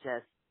up is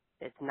just,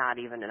 it's not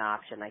even an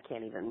option. I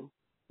can't even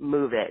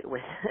move it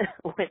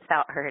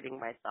without hurting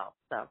myself.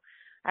 So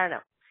I don't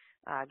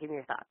know. Give me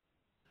your thoughts.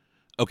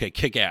 Okay,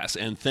 kick ass.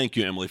 And thank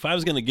you, Emily. If I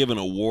was going to give an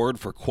award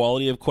for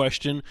quality of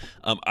question,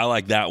 I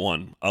like that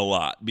one a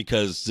lot,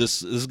 because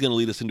this is going to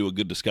lead us into a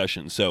good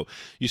discussion. So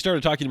you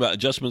started talking about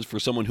adjustments for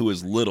someone who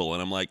is little,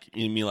 and I'm like,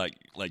 you mean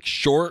like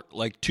short,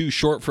 like too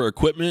short for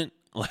equipment?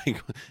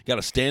 Like got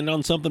to stand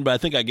on something? But I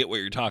think I get what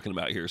you're talking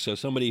about here. So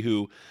somebody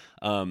who,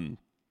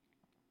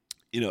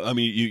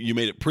 you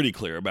made it pretty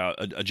clear about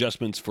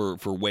adjustments for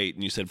weight,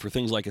 and you said for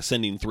things like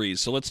ascending threes.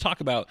 So let's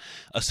talk about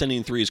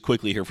ascending threes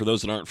quickly here for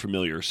those that aren't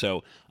familiar.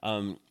 So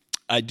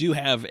I do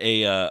have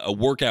a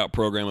workout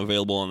program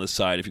available on the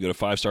site. If you go to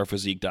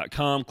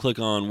 5starphysique.com, click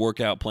on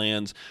workout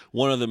plans.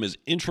 One of them is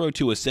Intro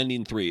to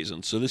Ascending Threes,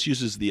 and so this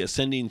uses the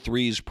Ascending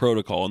Threes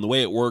protocol, and the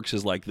way it works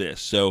is like this.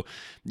 So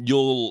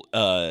you'll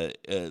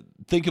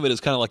think of it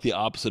as kind of like the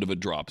opposite of a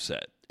drop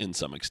set in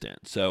some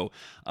extent. So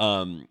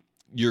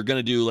you're going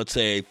to do, let's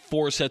say,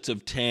 4 sets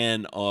of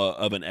 10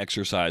 of an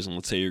exercise, and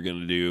let's say you're going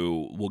to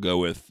do, we'll go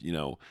with,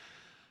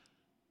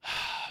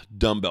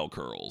 dumbbell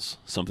curls,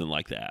 something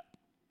like that.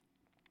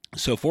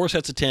 So 4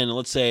 sets of 10, and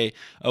let's say,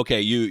 okay,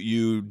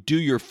 you do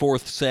your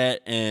 4th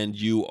set, and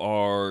you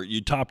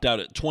topped out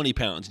at 20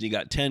 pounds, and you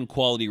got 10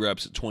 quality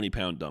reps at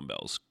 20-pound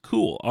dumbbells.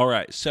 Cool. All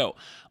right. So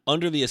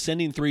under the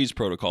Ascending Threes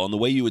protocol, and the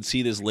way you would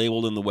see this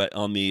labeled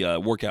on the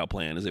workout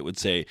plan is it would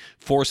say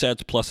 4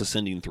 sets plus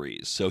Ascending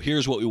Threes. So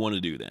here's what we want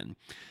to do then.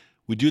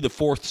 We do the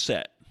 4th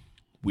set.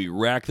 We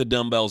rack the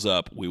dumbbells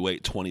up. We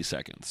wait 20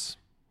 seconds.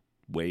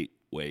 Wait.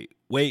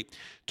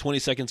 20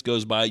 seconds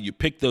goes by. You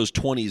pick those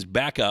 20s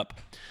back up,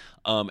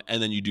 and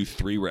then you do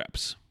 3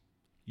 reps.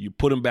 You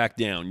put them back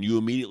down. You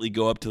immediately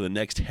go up to the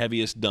next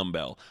heaviest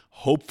dumbbell.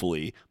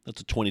 Hopefully,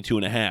 that's a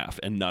 22.5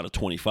 and not a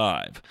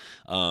 25.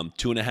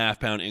 2.5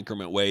 pound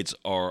increment weights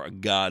are a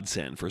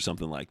godsend for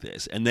something like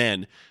this. And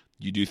then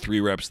you do 3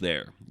 reps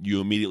there. You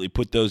immediately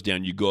put those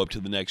down. You go up to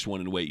the next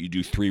one and weight. You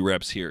do 3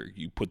 reps here.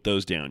 You put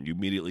those down. You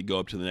immediately go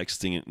up to the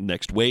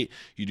next weight.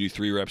 You do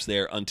 3 reps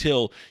there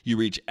until you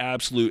reach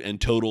absolute and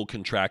total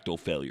contractile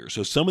failure.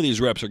 So some of these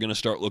reps are going to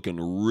start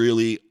looking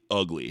really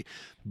ugly.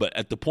 But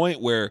at the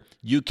point where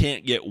you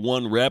can't get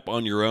 1 rep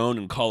on your own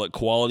and call it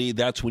quality,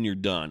 that's when you're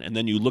done. And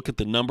then you look at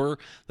the number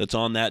that's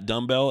on that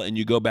dumbbell and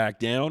you go back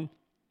down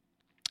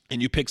and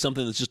you pick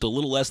something that's just a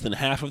little less than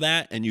half of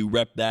that and you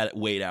rep that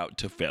weight out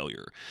to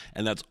failure.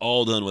 And that's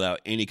all done without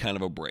any kind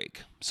of a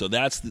break. So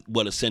that's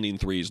what Ascending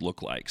Threes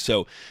look like.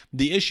 So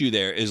the issue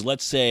there is,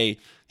 let's say,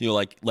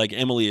 like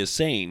Emily is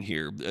saying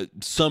here,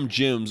 some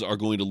gyms are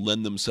going to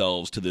lend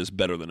themselves to this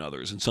better than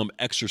others, and some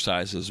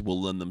exercises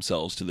will lend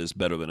themselves to this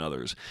better than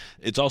others.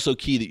 It's also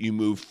key that you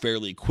move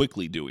fairly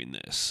quickly doing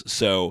this.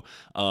 So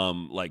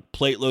like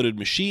plate-loaded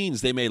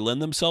machines, they may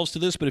lend themselves to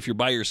this, but if you're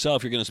by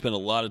yourself, you're going to spend a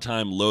lot of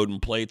time loading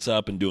plates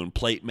up and doing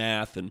plate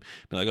math and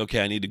be like,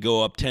 okay, I need to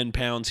go up 10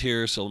 pounds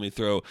here, so let me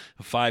throw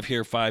 5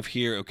 here, 5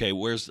 here. Okay,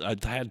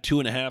 I had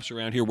 2.5s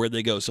around here. Where'd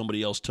they go?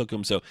 Somebody else took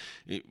them. So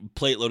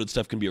plate-loaded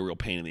stuff can be a real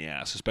pain in the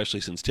ass,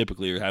 especially since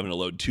typically you're having to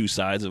load 2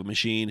 sides of a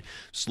machine.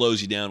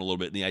 Slows you down a little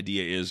bit. And the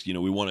idea is,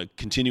 we want to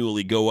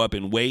continually go up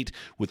in weight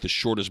with the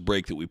shortest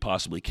break that we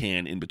possibly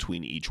can in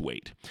between each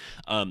weight.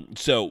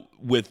 So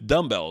with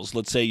dumbbells,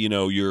 let's say,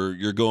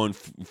 you're going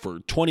for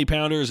 20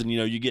 pounders and,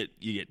 you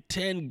get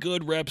 10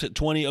 good reps at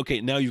 20.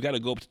 Okay, now you've got to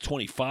go up to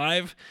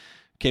 25.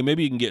 Okay,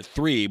 maybe you can get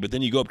 3, but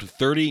then you go up to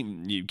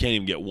 30, you can't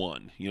even get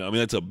 1.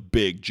 That's a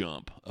big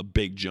jump,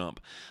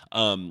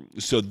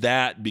 so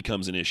that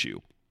becomes an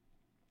issue.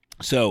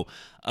 So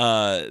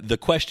the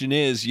question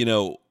is,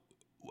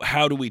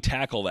 how do we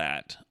tackle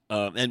that?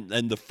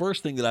 And the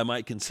first thing that I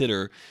might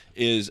consider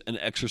is an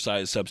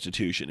exercise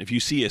substitution. If you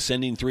see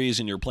Ascending Threes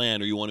in your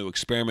plan, or you want to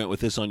experiment with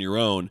this on your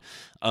own,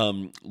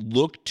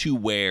 look to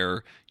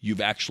where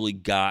you've actually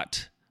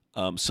got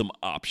some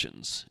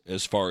options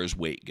as far as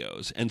weight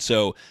goes. And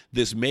so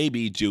this may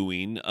be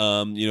doing,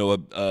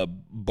 a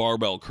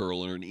barbell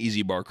curl or an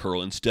easy bar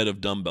curl instead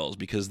of dumbbells,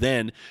 because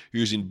then you're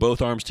using both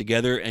arms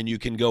together and you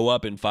can go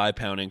up in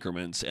 5-pound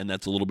increments, and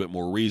that's a little bit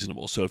more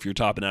reasonable. So if you're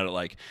topping out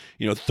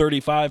at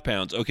 35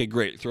 pounds, okay,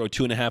 great. Throw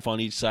 2.5 on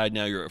each side.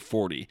 Now you're at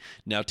 40.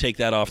 Now take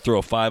that off, throw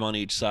a 5 on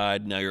each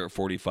side. Now you're at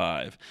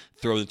 45.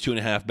 Throw the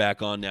 2.5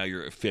 back on. Now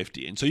you're at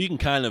 50. And so you can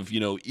kind of,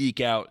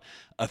 eke out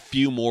a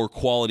few more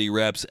quality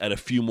reps at a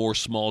few more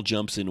small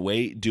jumps in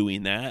weight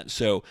doing that.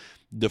 So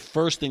the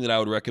first thing that I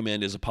would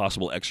recommend is a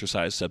possible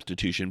exercise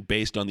substitution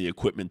based on the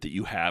equipment that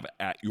you have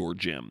at your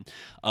gym.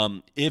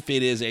 If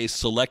it is a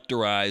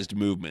selectorized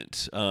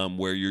movement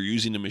where you're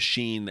using a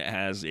machine that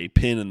has a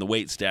pin in the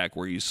weight stack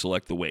where you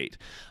select the weight,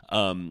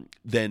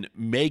 then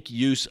make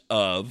use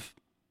of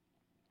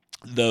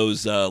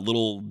those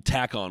little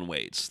tack-on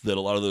weights that a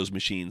lot of those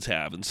machines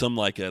have. And some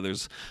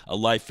there's a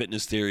Life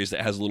Fitness Theories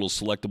that has a little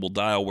selectable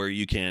dial where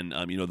you can,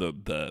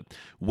 the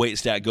weight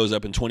stack goes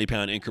up in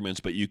 20-pound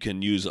increments, but you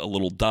can use a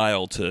little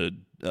dial to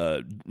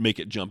make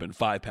it jump in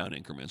 5-pound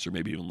increments or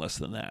maybe even less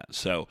than that.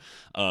 So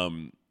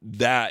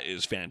that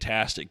is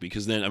fantastic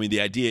because then, I mean,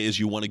 the idea is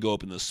you want to go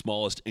up in the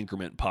smallest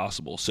increment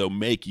possible. So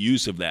make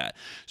use of that.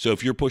 So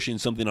if you're pushing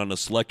something on a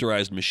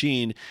selectorized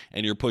machine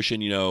and you're pushing,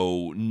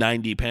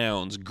 90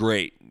 pounds,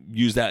 great.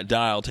 Use that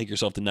dial, take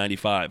yourself to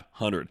 95,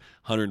 100,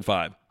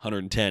 105,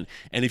 110.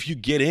 And if you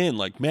get in,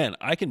 like, man,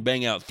 I can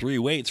bang out 3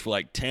 weights for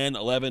like 10,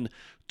 11,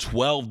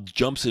 12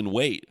 jumps in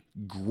weight.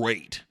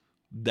 Great.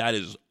 That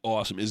is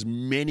awesome. As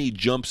many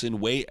jumps in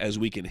weight as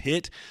we can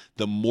hit,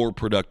 the more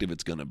productive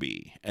it's going to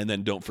be. And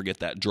then don't forget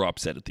that drop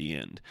set at the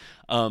end.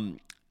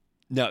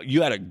 Now,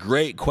 you had a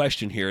great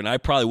question here, and I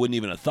probably wouldn't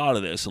even have thought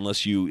of this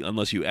unless you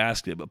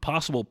asked it, but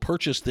possible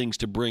purchase things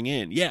to bring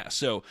in. Yeah,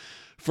 so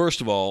first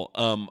of all,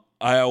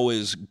 I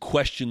always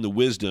question the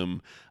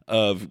wisdom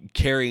of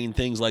carrying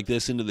things like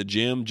this into the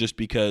gym just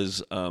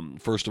because,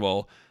 first of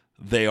all,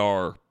 they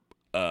are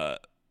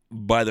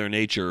by their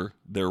nature,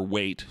 their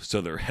weight, so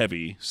they're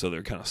heavy, so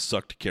they're kind of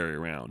sucked to carry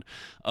around.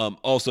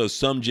 Also,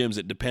 some gyms,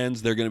 it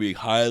depends. They're going to be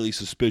highly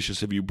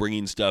suspicious of you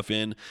bringing stuff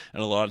in,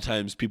 and a lot of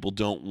times people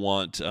don't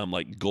want,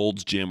 like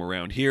Gold's Gym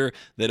around here,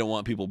 they don't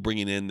want people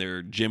bringing in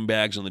their gym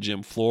bags on the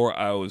gym floor.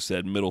 I always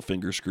said, middle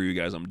finger, screw you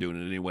guys, I'm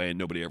doing it anyway, and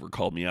nobody ever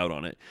called me out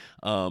on it.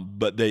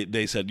 But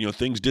they said,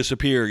 things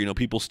disappear,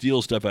 people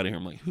steal stuff out of here.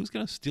 I'm like, who's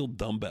going to steal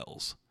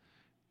dumbbells?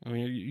 I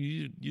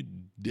mean, you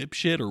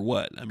dipshit or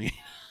what? I mean...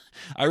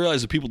 I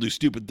realize that people do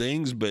stupid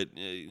things, but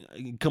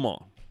come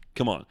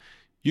on.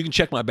 You can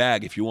check my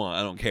bag if you want.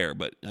 I don't care,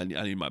 but I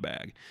need my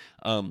bag.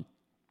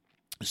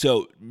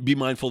 So be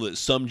mindful that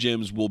some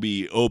gyms will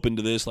be open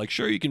to this. Like,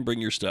 sure, you can bring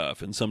your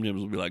stuff. And some gyms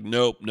will be like,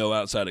 nope, no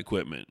outside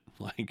equipment.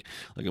 Like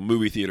a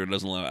movie theater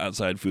doesn't allow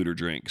outside food or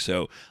drink.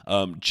 So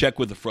check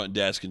with the front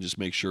desk and just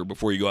make sure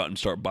before you go out and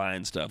start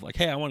buying stuff. Like,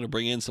 hey, I want to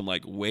bring in some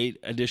like weight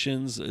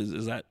additions.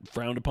 Is that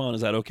frowned upon?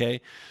 Is that okay?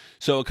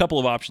 So a couple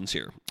of options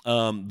here.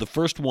 The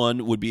first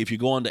one would be if you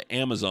go onto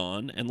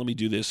Amazon, and let me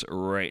do this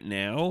right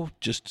now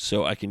just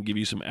so I can give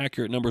you some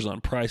accurate numbers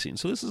on pricing.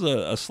 So this is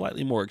a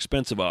slightly more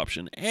expensive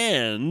option,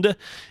 and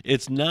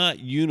it's not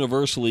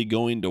universally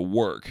going to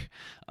work.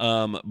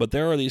 But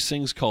there are these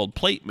things called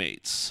plate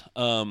mates,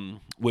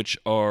 which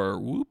are,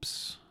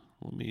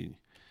 let me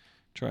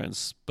try and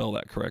spell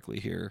that correctly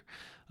here.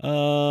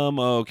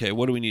 Okay,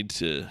 what do we need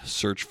to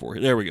search for?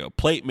 There we go.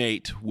 Plate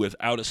mate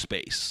without a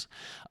space.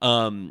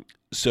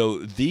 So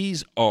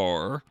these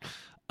are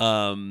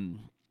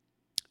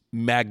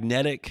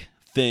magnetic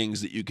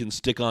things that you can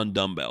stick on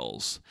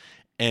dumbbells,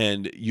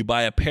 and you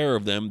buy a pair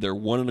of them. They're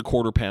 1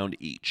 1/4 pound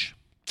each.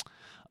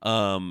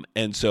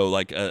 And so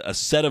like a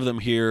set of them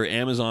here,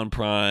 Amazon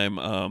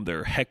Prime,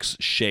 they're hex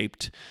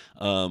shaped,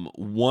 1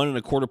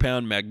 1/4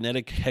 pound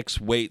magnetic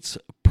hex weights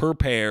per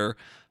pair,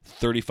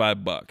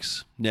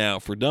 $35. Now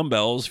for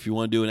dumbbells, if you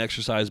want to do an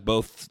exercise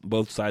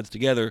both sides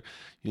together,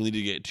 you'll need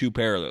to get 2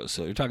 pair of those.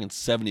 So you're talking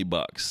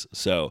 $70.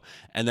 So,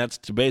 and that's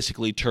to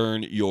basically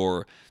turn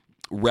your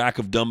rack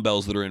of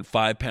dumbbells that are in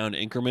 5-pound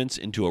increments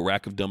into a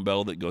rack of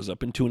dumbbell that goes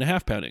up in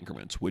 2.5-pound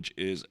increments, which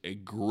is a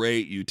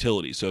great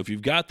utility. So if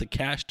you've got the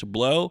cash to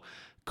blow,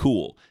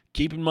 cool.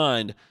 Keep in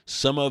mind,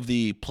 some of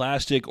the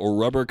plastic or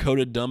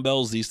rubber-coated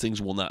dumbbells, these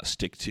things will not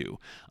stick to.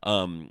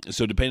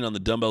 So depending on the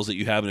dumbbells that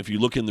you have, and if you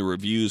look in the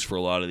reviews for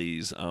a lot of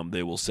these,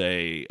 they will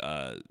say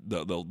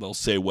they'll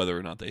say whether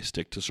or not they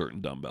stick to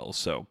certain dumbbells.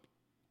 So.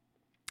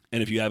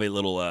 And if you have a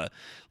little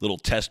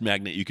test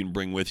magnet you can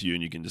bring with you,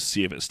 and you can just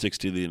see if it sticks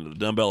to the end of the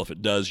dumbbell. If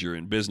it does, you're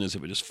in business.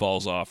 If it just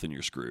falls off, then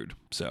you're screwed.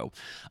 So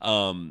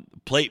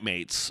plate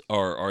mates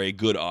are a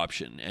good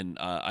option. And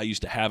I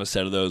used to have a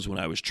set of those when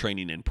I was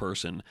training in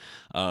person,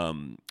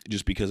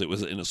 just because it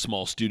was in a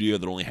small studio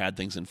that only had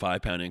things in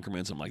 5-pound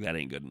increments. I'm like, that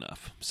ain't good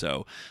enough.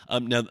 So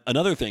now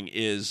another thing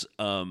is...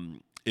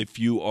 if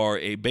you are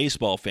a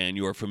baseball fan,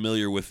 you are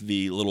familiar with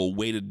the little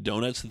weighted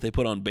donuts that they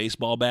put on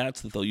baseball bats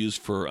that they'll use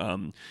for,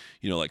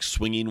 like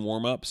swinging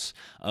warm-ups.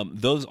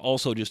 Those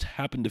also just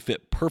happen to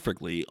fit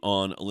perfectly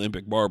on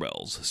Olympic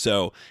barbells.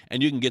 So,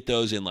 and you can get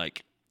those in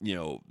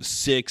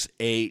 6,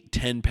 8,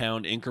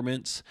 10-pound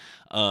increments.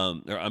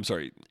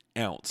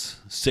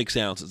 Ounce, 6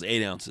 ounces,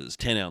 8 ounces,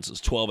 10 ounces,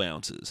 12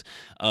 ounces.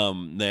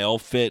 They all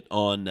fit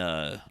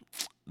on...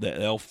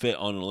 They'll fit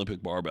on an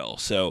Olympic barbell.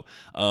 So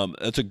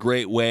that's a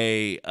great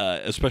way,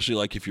 especially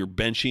like if you're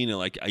benching and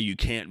like you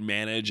can't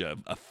manage a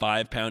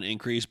 5-pound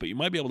increase, but you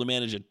might be able to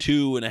manage a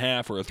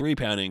 2.5 or a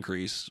 3-pound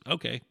increase.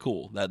 Okay,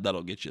 cool.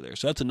 That'll get you there.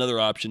 So that's another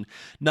option.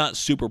 Not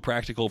super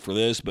practical for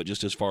this, but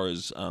just as far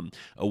as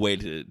a way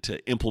to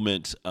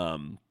implement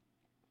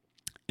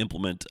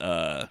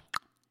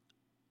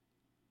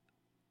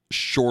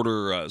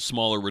shorter,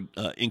 smaller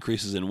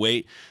increases in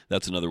weight,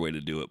 that's another way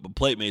to do it. But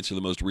plate mates are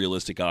the most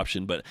realistic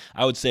option. But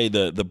I would say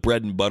the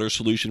bread and butter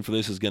solution for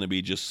this is going to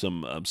be just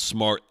some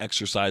smart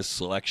exercise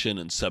selection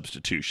and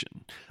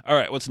substitution. All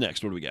right, what's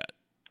next? What do we got?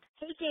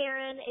 Hey,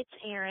 Darren. It's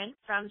Erin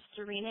from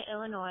Serena,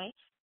 Illinois.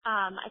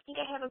 I think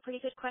I have a pretty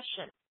good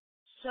question.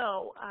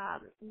 So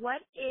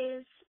what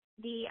is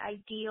the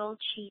ideal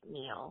cheat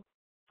meal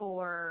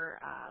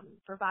for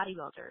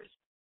bodybuilders?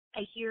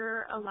 I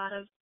hear a lot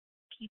of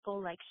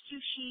people like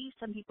sushi.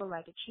 Some people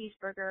like a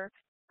cheeseburger.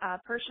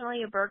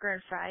 Personally, a burger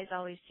and fries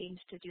always seems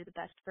to do the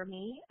best for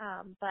me.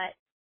 But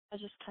I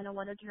just kind of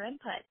wanted your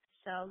input.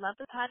 So love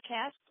the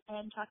podcast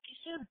and talk to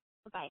you soon.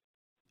 Bye-bye.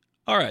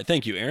 All right.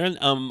 Thank you, Aaron.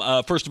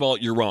 First of all,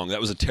 you're wrong. That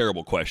was a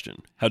terrible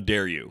question. How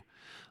dare you?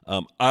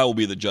 I will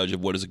be the judge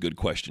of what is a good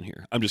question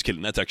here. I'm just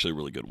kidding. That's actually a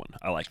really good one.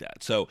 I like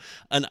that. So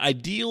an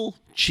ideal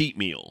cheat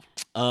meal.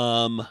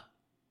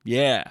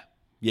 Yeah.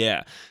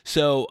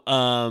 So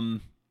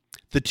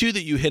the two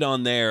that you hit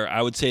on there,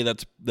 I would say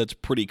that's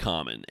pretty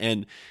common.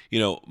 And,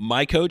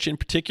 my coach in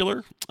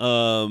particular,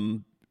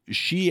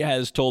 she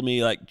has told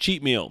me, like,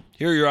 cheat meal,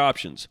 here are your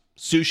options: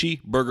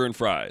 sushi, burger, and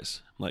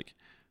fries. I'm like,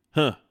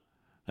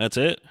 that's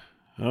it?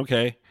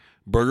 Okay.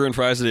 Burger and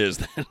fries it is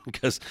then,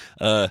 because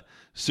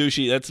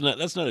sushi, that's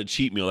not a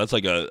cheat meal. That's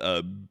like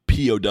a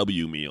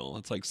POW meal.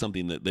 It's like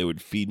something that they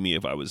would feed me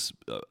if I was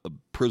a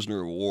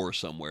prisoner of war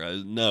somewhere.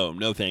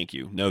 No, thank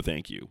you. No,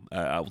 thank you.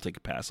 I will take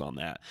a pass on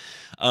that.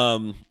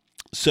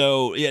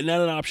 So yeah, not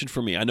an option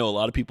for me. I know a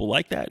lot of people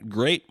like that.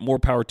 Great, more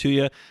power to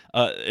you.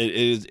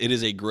 It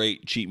is a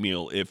great cheat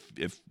meal if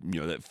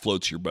that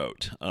floats your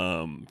boat.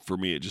 For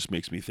me, it just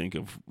makes me think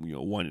of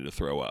wanting to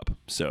throw up.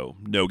 So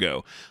no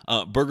go.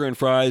 Burger and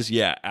fries,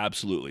 yeah,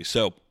 absolutely.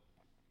 So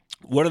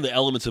what are the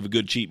elements of a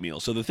good cheat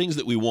meal? So the things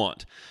that we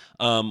want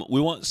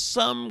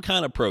some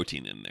kind of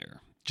protein in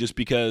there. Just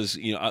because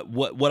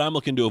what I'm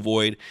looking to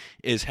avoid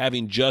is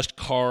having just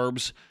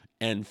carbs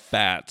and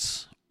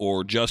fats,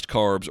 or just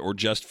carbs or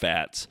just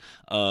fats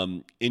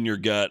in your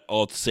gut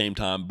all at the same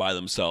time by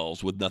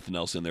themselves with nothing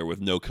else in there, with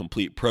no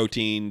complete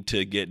protein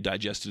to get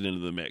digested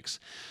into the mix.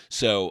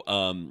 So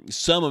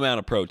some amount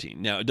of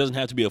protein. Now, it doesn't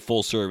have to be a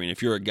full serving.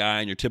 If you're a guy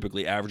and you're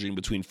typically averaging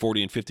between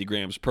 40 and 50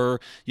 grams per,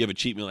 you have a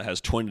cheat meal that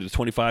has 20 to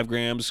 25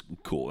 grams,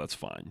 cool, that's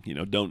fine.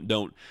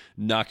 Don't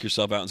knock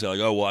yourself out and say, like,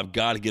 oh, well, I've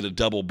got to get a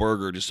double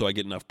burger just so I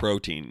get enough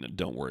protein.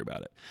 Don't worry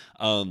about it.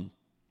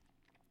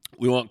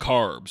 We want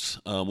carbs.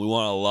 We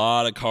want a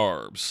lot of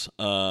carbs.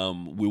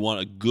 We want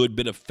a good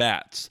bit of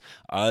fats.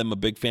 I'm a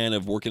big fan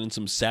of working in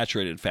some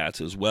saturated fats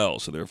as well,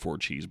 so therefore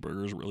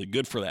cheeseburger is really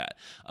good for that.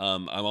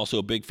 I'm also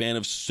a big fan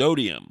of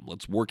sodium.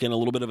 Let's work in a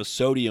little bit of a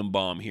sodium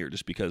bomb here,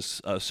 just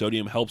because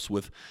sodium helps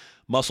with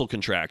muscle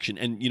contraction.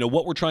 And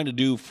what we're trying to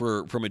do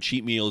from a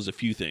cheat meal is a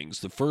few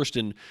things. The first,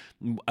 and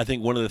I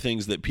think one of the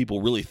things that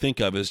people really think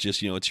of, is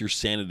just it's your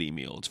sanity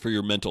meal. It's for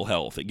your mental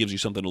health. It gives you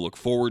something to look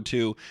forward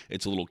to.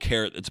 It's a little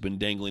carrot that's been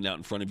dangling out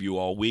in front of you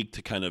all week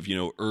to kind of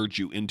urge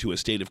you into a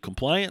state of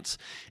compliance.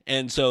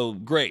 And so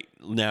great.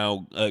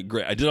 Now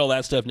great, I did all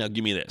that stuff, now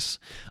give me this,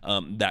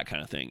 that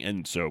kind of thing.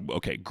 And so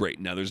okay, great.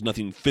 Now there's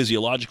nothing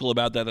physiological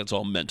about that. That's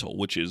all mental,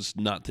 which is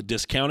not to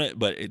discount it,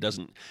 but it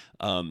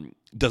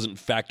doesn't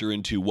factor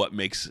into what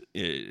makes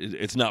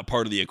it's not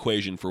part of the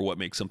equation for what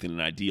makes something an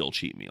ideal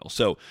cheat meal.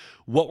 So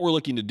what we're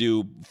looking to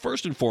do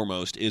first and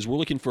foremost is we're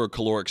looking for a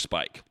caloric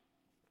spike.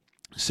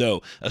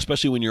 So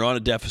especially when you're on a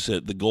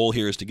deficit, the goal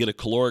here is to get a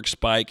caloric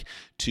spike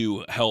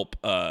to help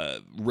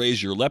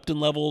raise your leptin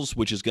levels,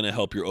 which is going to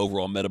help your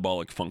overall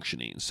metabolic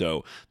functioning.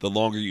 So the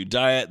longer you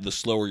diet, the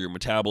slower your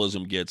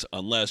metabolism gets,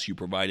 unless you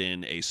provide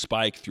in a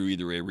spike through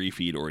either a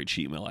refeed or a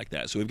cheat meal like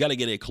that. So we've got to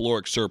get a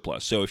caloric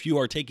surplus. So if you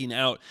are taking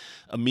out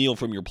a meal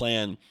from your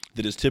plan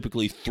that is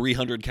typically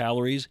 300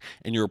 calories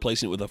and you're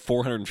replacing it with a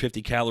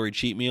 450 calorie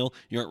cheat meal,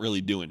 you aren't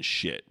really doing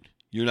shit.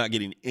 You're not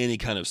getting any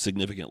kind of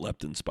significant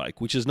leptin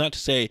spike, which is not to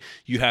say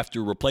you have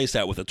to replace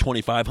that with a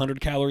 2,500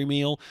 calorie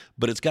meal,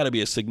 but it's got to be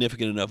a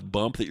significant enough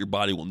bump that your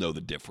body will know the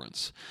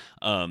difference.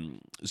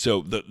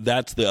 So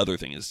that's the other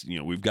thing is,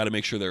 we've got to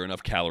make sure there are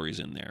enough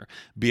calories in there.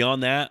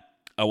 Beyond that,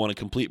 I want a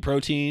complete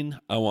protein.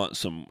 I want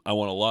a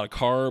lot of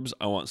carbs.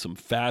 I want some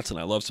fats, and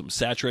I love some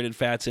saturated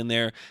fats in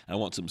there. I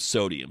want some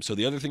sodium. So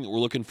the other thing that we're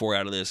looking for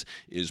out of this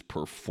is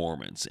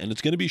performance. And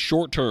it's going to be a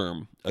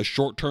short-term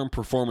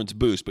performance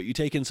boost. But you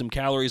take in some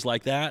calories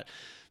like that,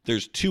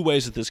 there's two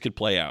ways that this could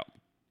play out.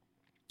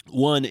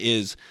 One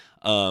is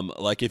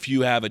like if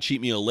you have a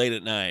cheat meal late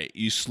at night,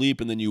 you sleep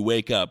and then you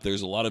wake up,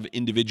 there's a lot of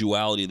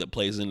individuality that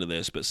plays into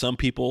this, but some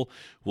people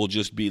will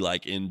just be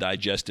like in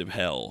digestive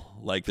hell.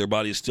 Like their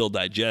body is still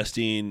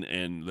digesting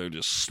and they're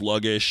just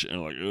sluggish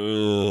and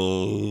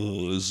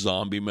like,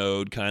 zombie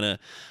mode kind of.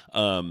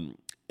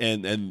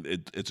 And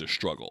it's a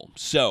struggle.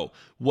 So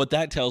what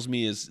that tells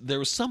me is there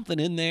was something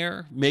in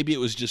there. Maybe it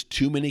was just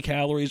too many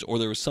calories, or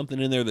there was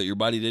something in there that your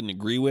body didn't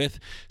agree with.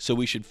 So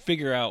we should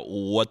figure out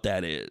what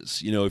that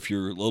is. If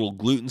you're a little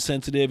gluten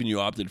sensitive and you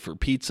opted for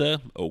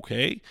pizza,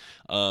 okay.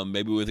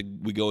 Maybe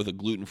we go with a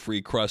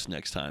gluten-free crust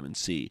next time and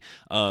see.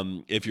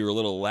 If you're a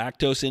little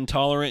lactose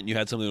intolerant and you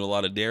had something with a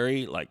lot of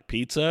dairy, like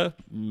pizza,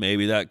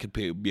 maybe that could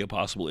be a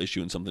possible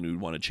issue and something we'd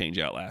want to change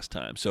out last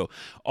time. So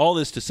all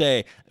this to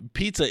say,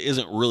 pizza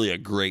isn't really a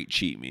great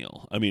cheat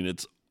meal. I mean,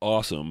 it's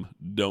awesome.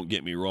 Don't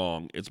get me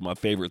wrong. It's my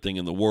favorite thing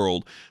in the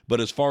world. But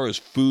as far as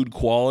food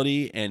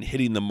quality and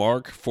hitting the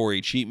mark for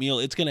a cheat meal,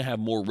 it's going to have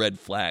more red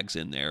flags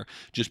in there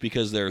just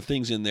because there are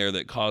things in there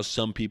that cause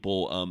some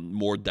people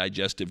more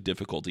digestive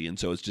difficulty. And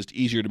so it's just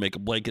easier to make a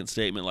blanket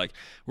statement like,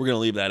 we're going to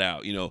leave that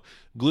out.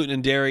 Gluten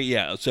and dairy,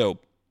 yeah. So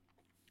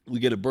we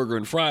get a burger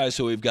and fries,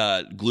 so we've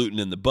got gluten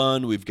in the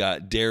bun, we've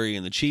got dairy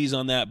and the cheese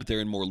on that, but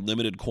they're in more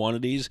limited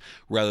quantities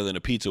rather than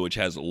a pizza, which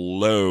has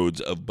loads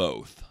of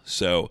both.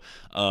 So,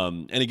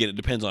 and again, it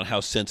depends on how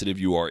sensitive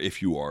you are, if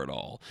you are at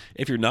all.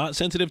 If you're not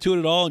sensitive to it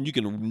at all and you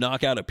can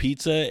knock out a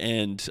pizza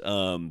and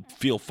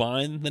feel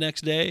fine the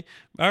next day,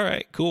 all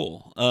right,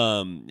 cool.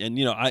 And,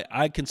 you know,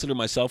 I consider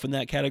myself in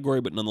that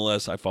category, but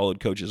nonetheless, I followed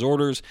Coach's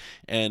orders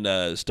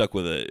and stuck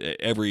with it.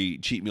 Every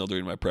cheat meal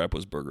during my prep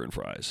was burger and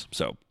fries.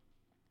 So,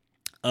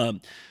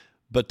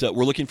 but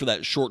we're looking for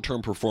that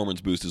short-term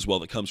performance boost as well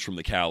that comes from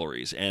the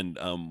calories. And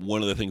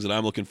one of the things that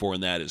I'm looking for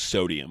in that is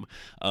sodium,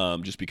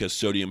 just because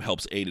sodium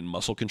helps aid in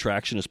muscle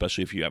contraction,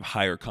 especially if you have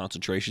higher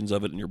concentrations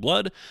of it in your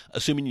blood,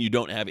 assuming you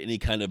don't have any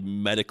kind of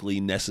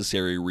medically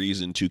necessary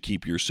reason to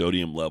keep your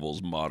sodium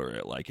levels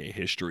moderate, like a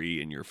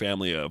history in your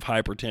family of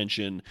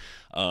hypertension,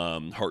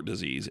 heart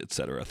disease,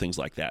 etc., things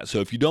like that. So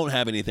if you don't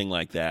have anything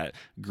like that,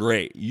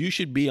 great. You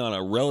should be on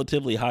a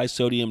relatively high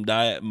sodium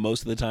diet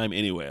most of the time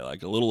anyway,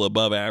 like a little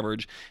above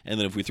average.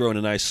 And then if we throw in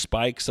a nice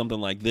spike,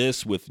 something like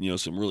this with, you know,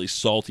 some really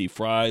salty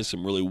fries,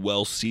 some really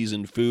well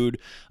seasoned food,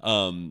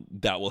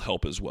 that will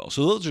help as well.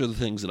 So those are the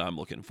things that I'm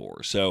looking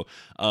for. So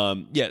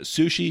yeah,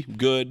 sushi,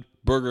 good.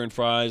 Burger and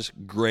fries,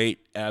 great,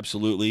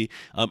 absolutely.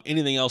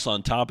 Anything else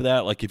on top of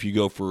that, like if you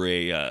go for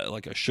a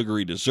like a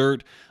sugary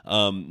dessert,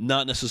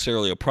 not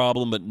necessarily a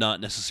problem, but not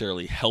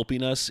necessarily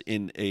helping us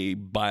in a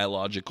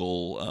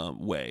biological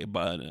way,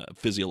 but in a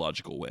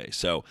physiological way.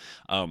 So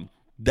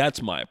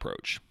that's my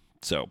approach.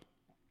 So.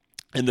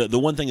 And the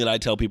one thing that I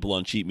tell people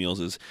on cheat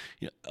meals is,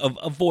 you know,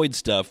 avoid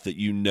stuff that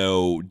you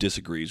know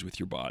disagrees with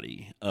your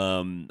body.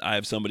 I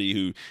have somebody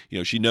who, you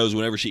know, she knows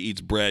whenever she eats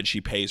bread,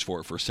 she pays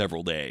for it for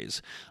several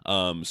days.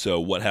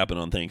 So what happened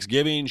on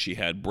Thanksgiving? She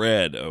had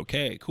bread.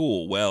 Okay,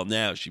 cool. Well,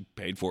 now she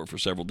paid for it for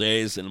several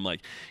days. And I'm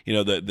like, you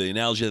know, the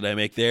analogy that I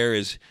make there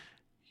is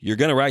you're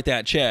going to write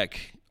that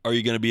check. Are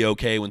you going to be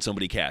okay when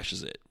somebody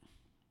cashes it?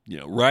 You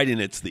know, writing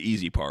it's the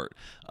easy part.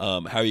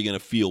 How are you going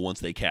to feel once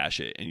they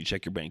cash it and you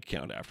check your bank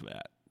account after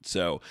that?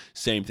 So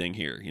same thing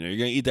here. You know, you're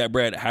going to eat that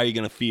bread. How are you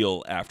going to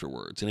feel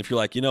afterwards? And if you're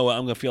like, you know what,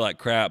 I'm going to feel like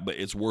crap, but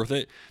it's worth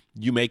it,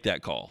 you make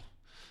that call.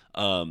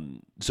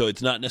 So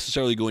it's not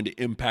necessarily going to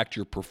impact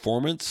your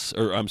performance,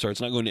 or I'm sorry, it's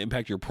not going to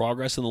impact your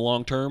progress in the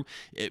long term.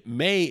 It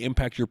may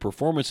impact your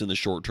performance in the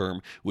short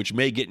term, which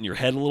may get in your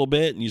head a little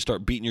bit and you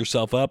start beating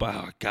yourself up.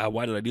 Oh God,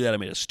 why did I do that? I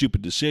made a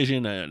stupid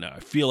decision. I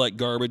feel like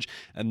garbage.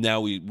 And now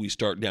we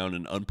start down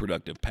an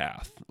unproductive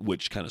path,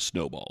 which kind of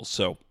snowballs.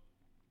 So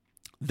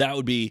that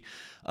would be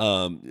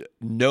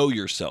know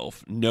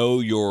yourself, know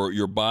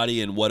your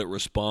body and what it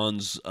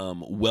responds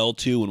well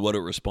to and what it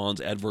responds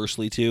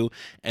adversely to,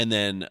 and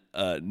then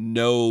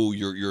know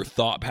your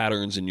thought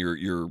patterns and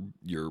your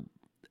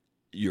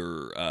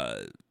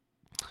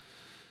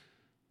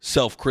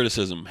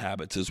self-criticism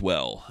habits as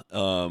well.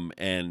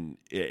 And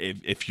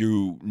if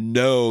you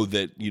know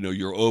that, you know,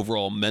 your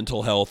overall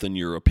mental health and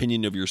your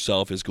opinion of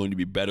yourself is going to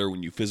be better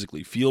when you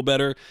physically feel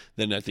better,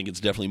 then I think it's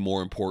definitely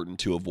more important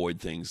to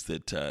avoid things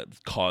that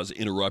cause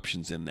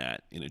interruptions in a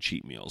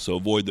cheat meal. So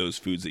avoid those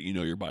foods that you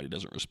know your body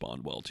doesn't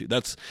respond well to.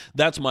 That's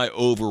my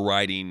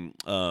overriding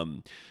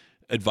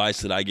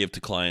advice that I give to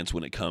clients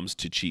when it comes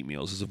to cheat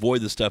meals is avoid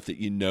the stuff that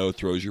you know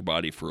throws your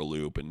body for a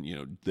loop and, you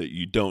know, that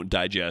you don't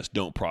digest,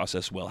 don't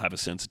process well, have a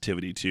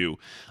sensitivity to,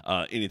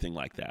 anything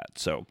like that.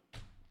 So,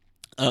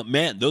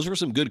 man, those were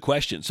some good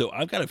questions. So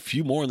I've got a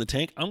few more in the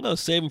tank. I'm going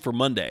to save them for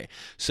Monday.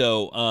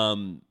 So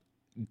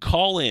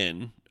call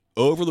in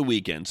over the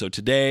weekend. So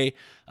today,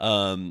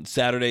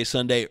 Saturday,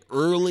 Sunday,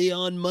 early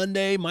on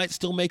Monday might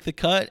still make the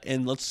cut,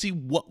 and let's see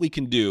what we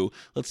can do.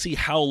 Let's see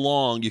how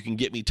long you can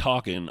get me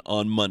talking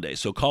on Monday.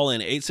 So call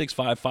in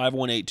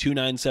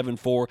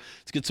 865-518-2974.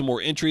 Let's get some more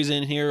entries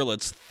in here.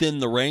 Let's thin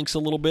the ranks a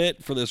little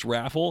bit for this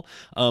raffle,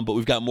 but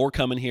we've got more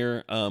coming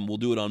here. We'll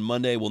do it on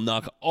Monday. We'll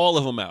knock all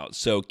of them out.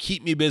 So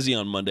keep me busy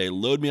on Monday.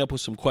 Load me up with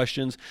some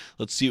questions.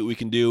 Let's see what we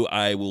can do.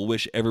 I will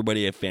wish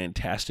everybody a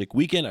fantastic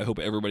weekend. I hope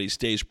everybody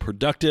stays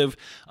productive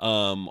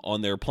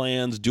on their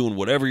plans, doing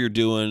whatever you're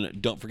doing.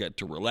 Don't forget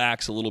to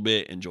relax a little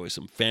bit, enjoy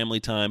some family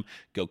time,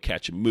 go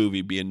catch a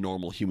movie, be a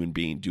normal human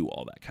being, do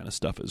all that kind of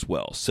stuff as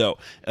well. So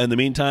in the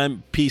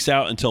meantime, peace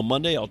out until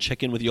Monday. I'll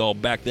check in with you all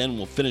back then.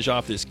 We'll finish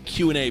off this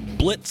Q&A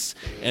blitz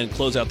and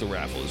close out the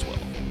raffle as well.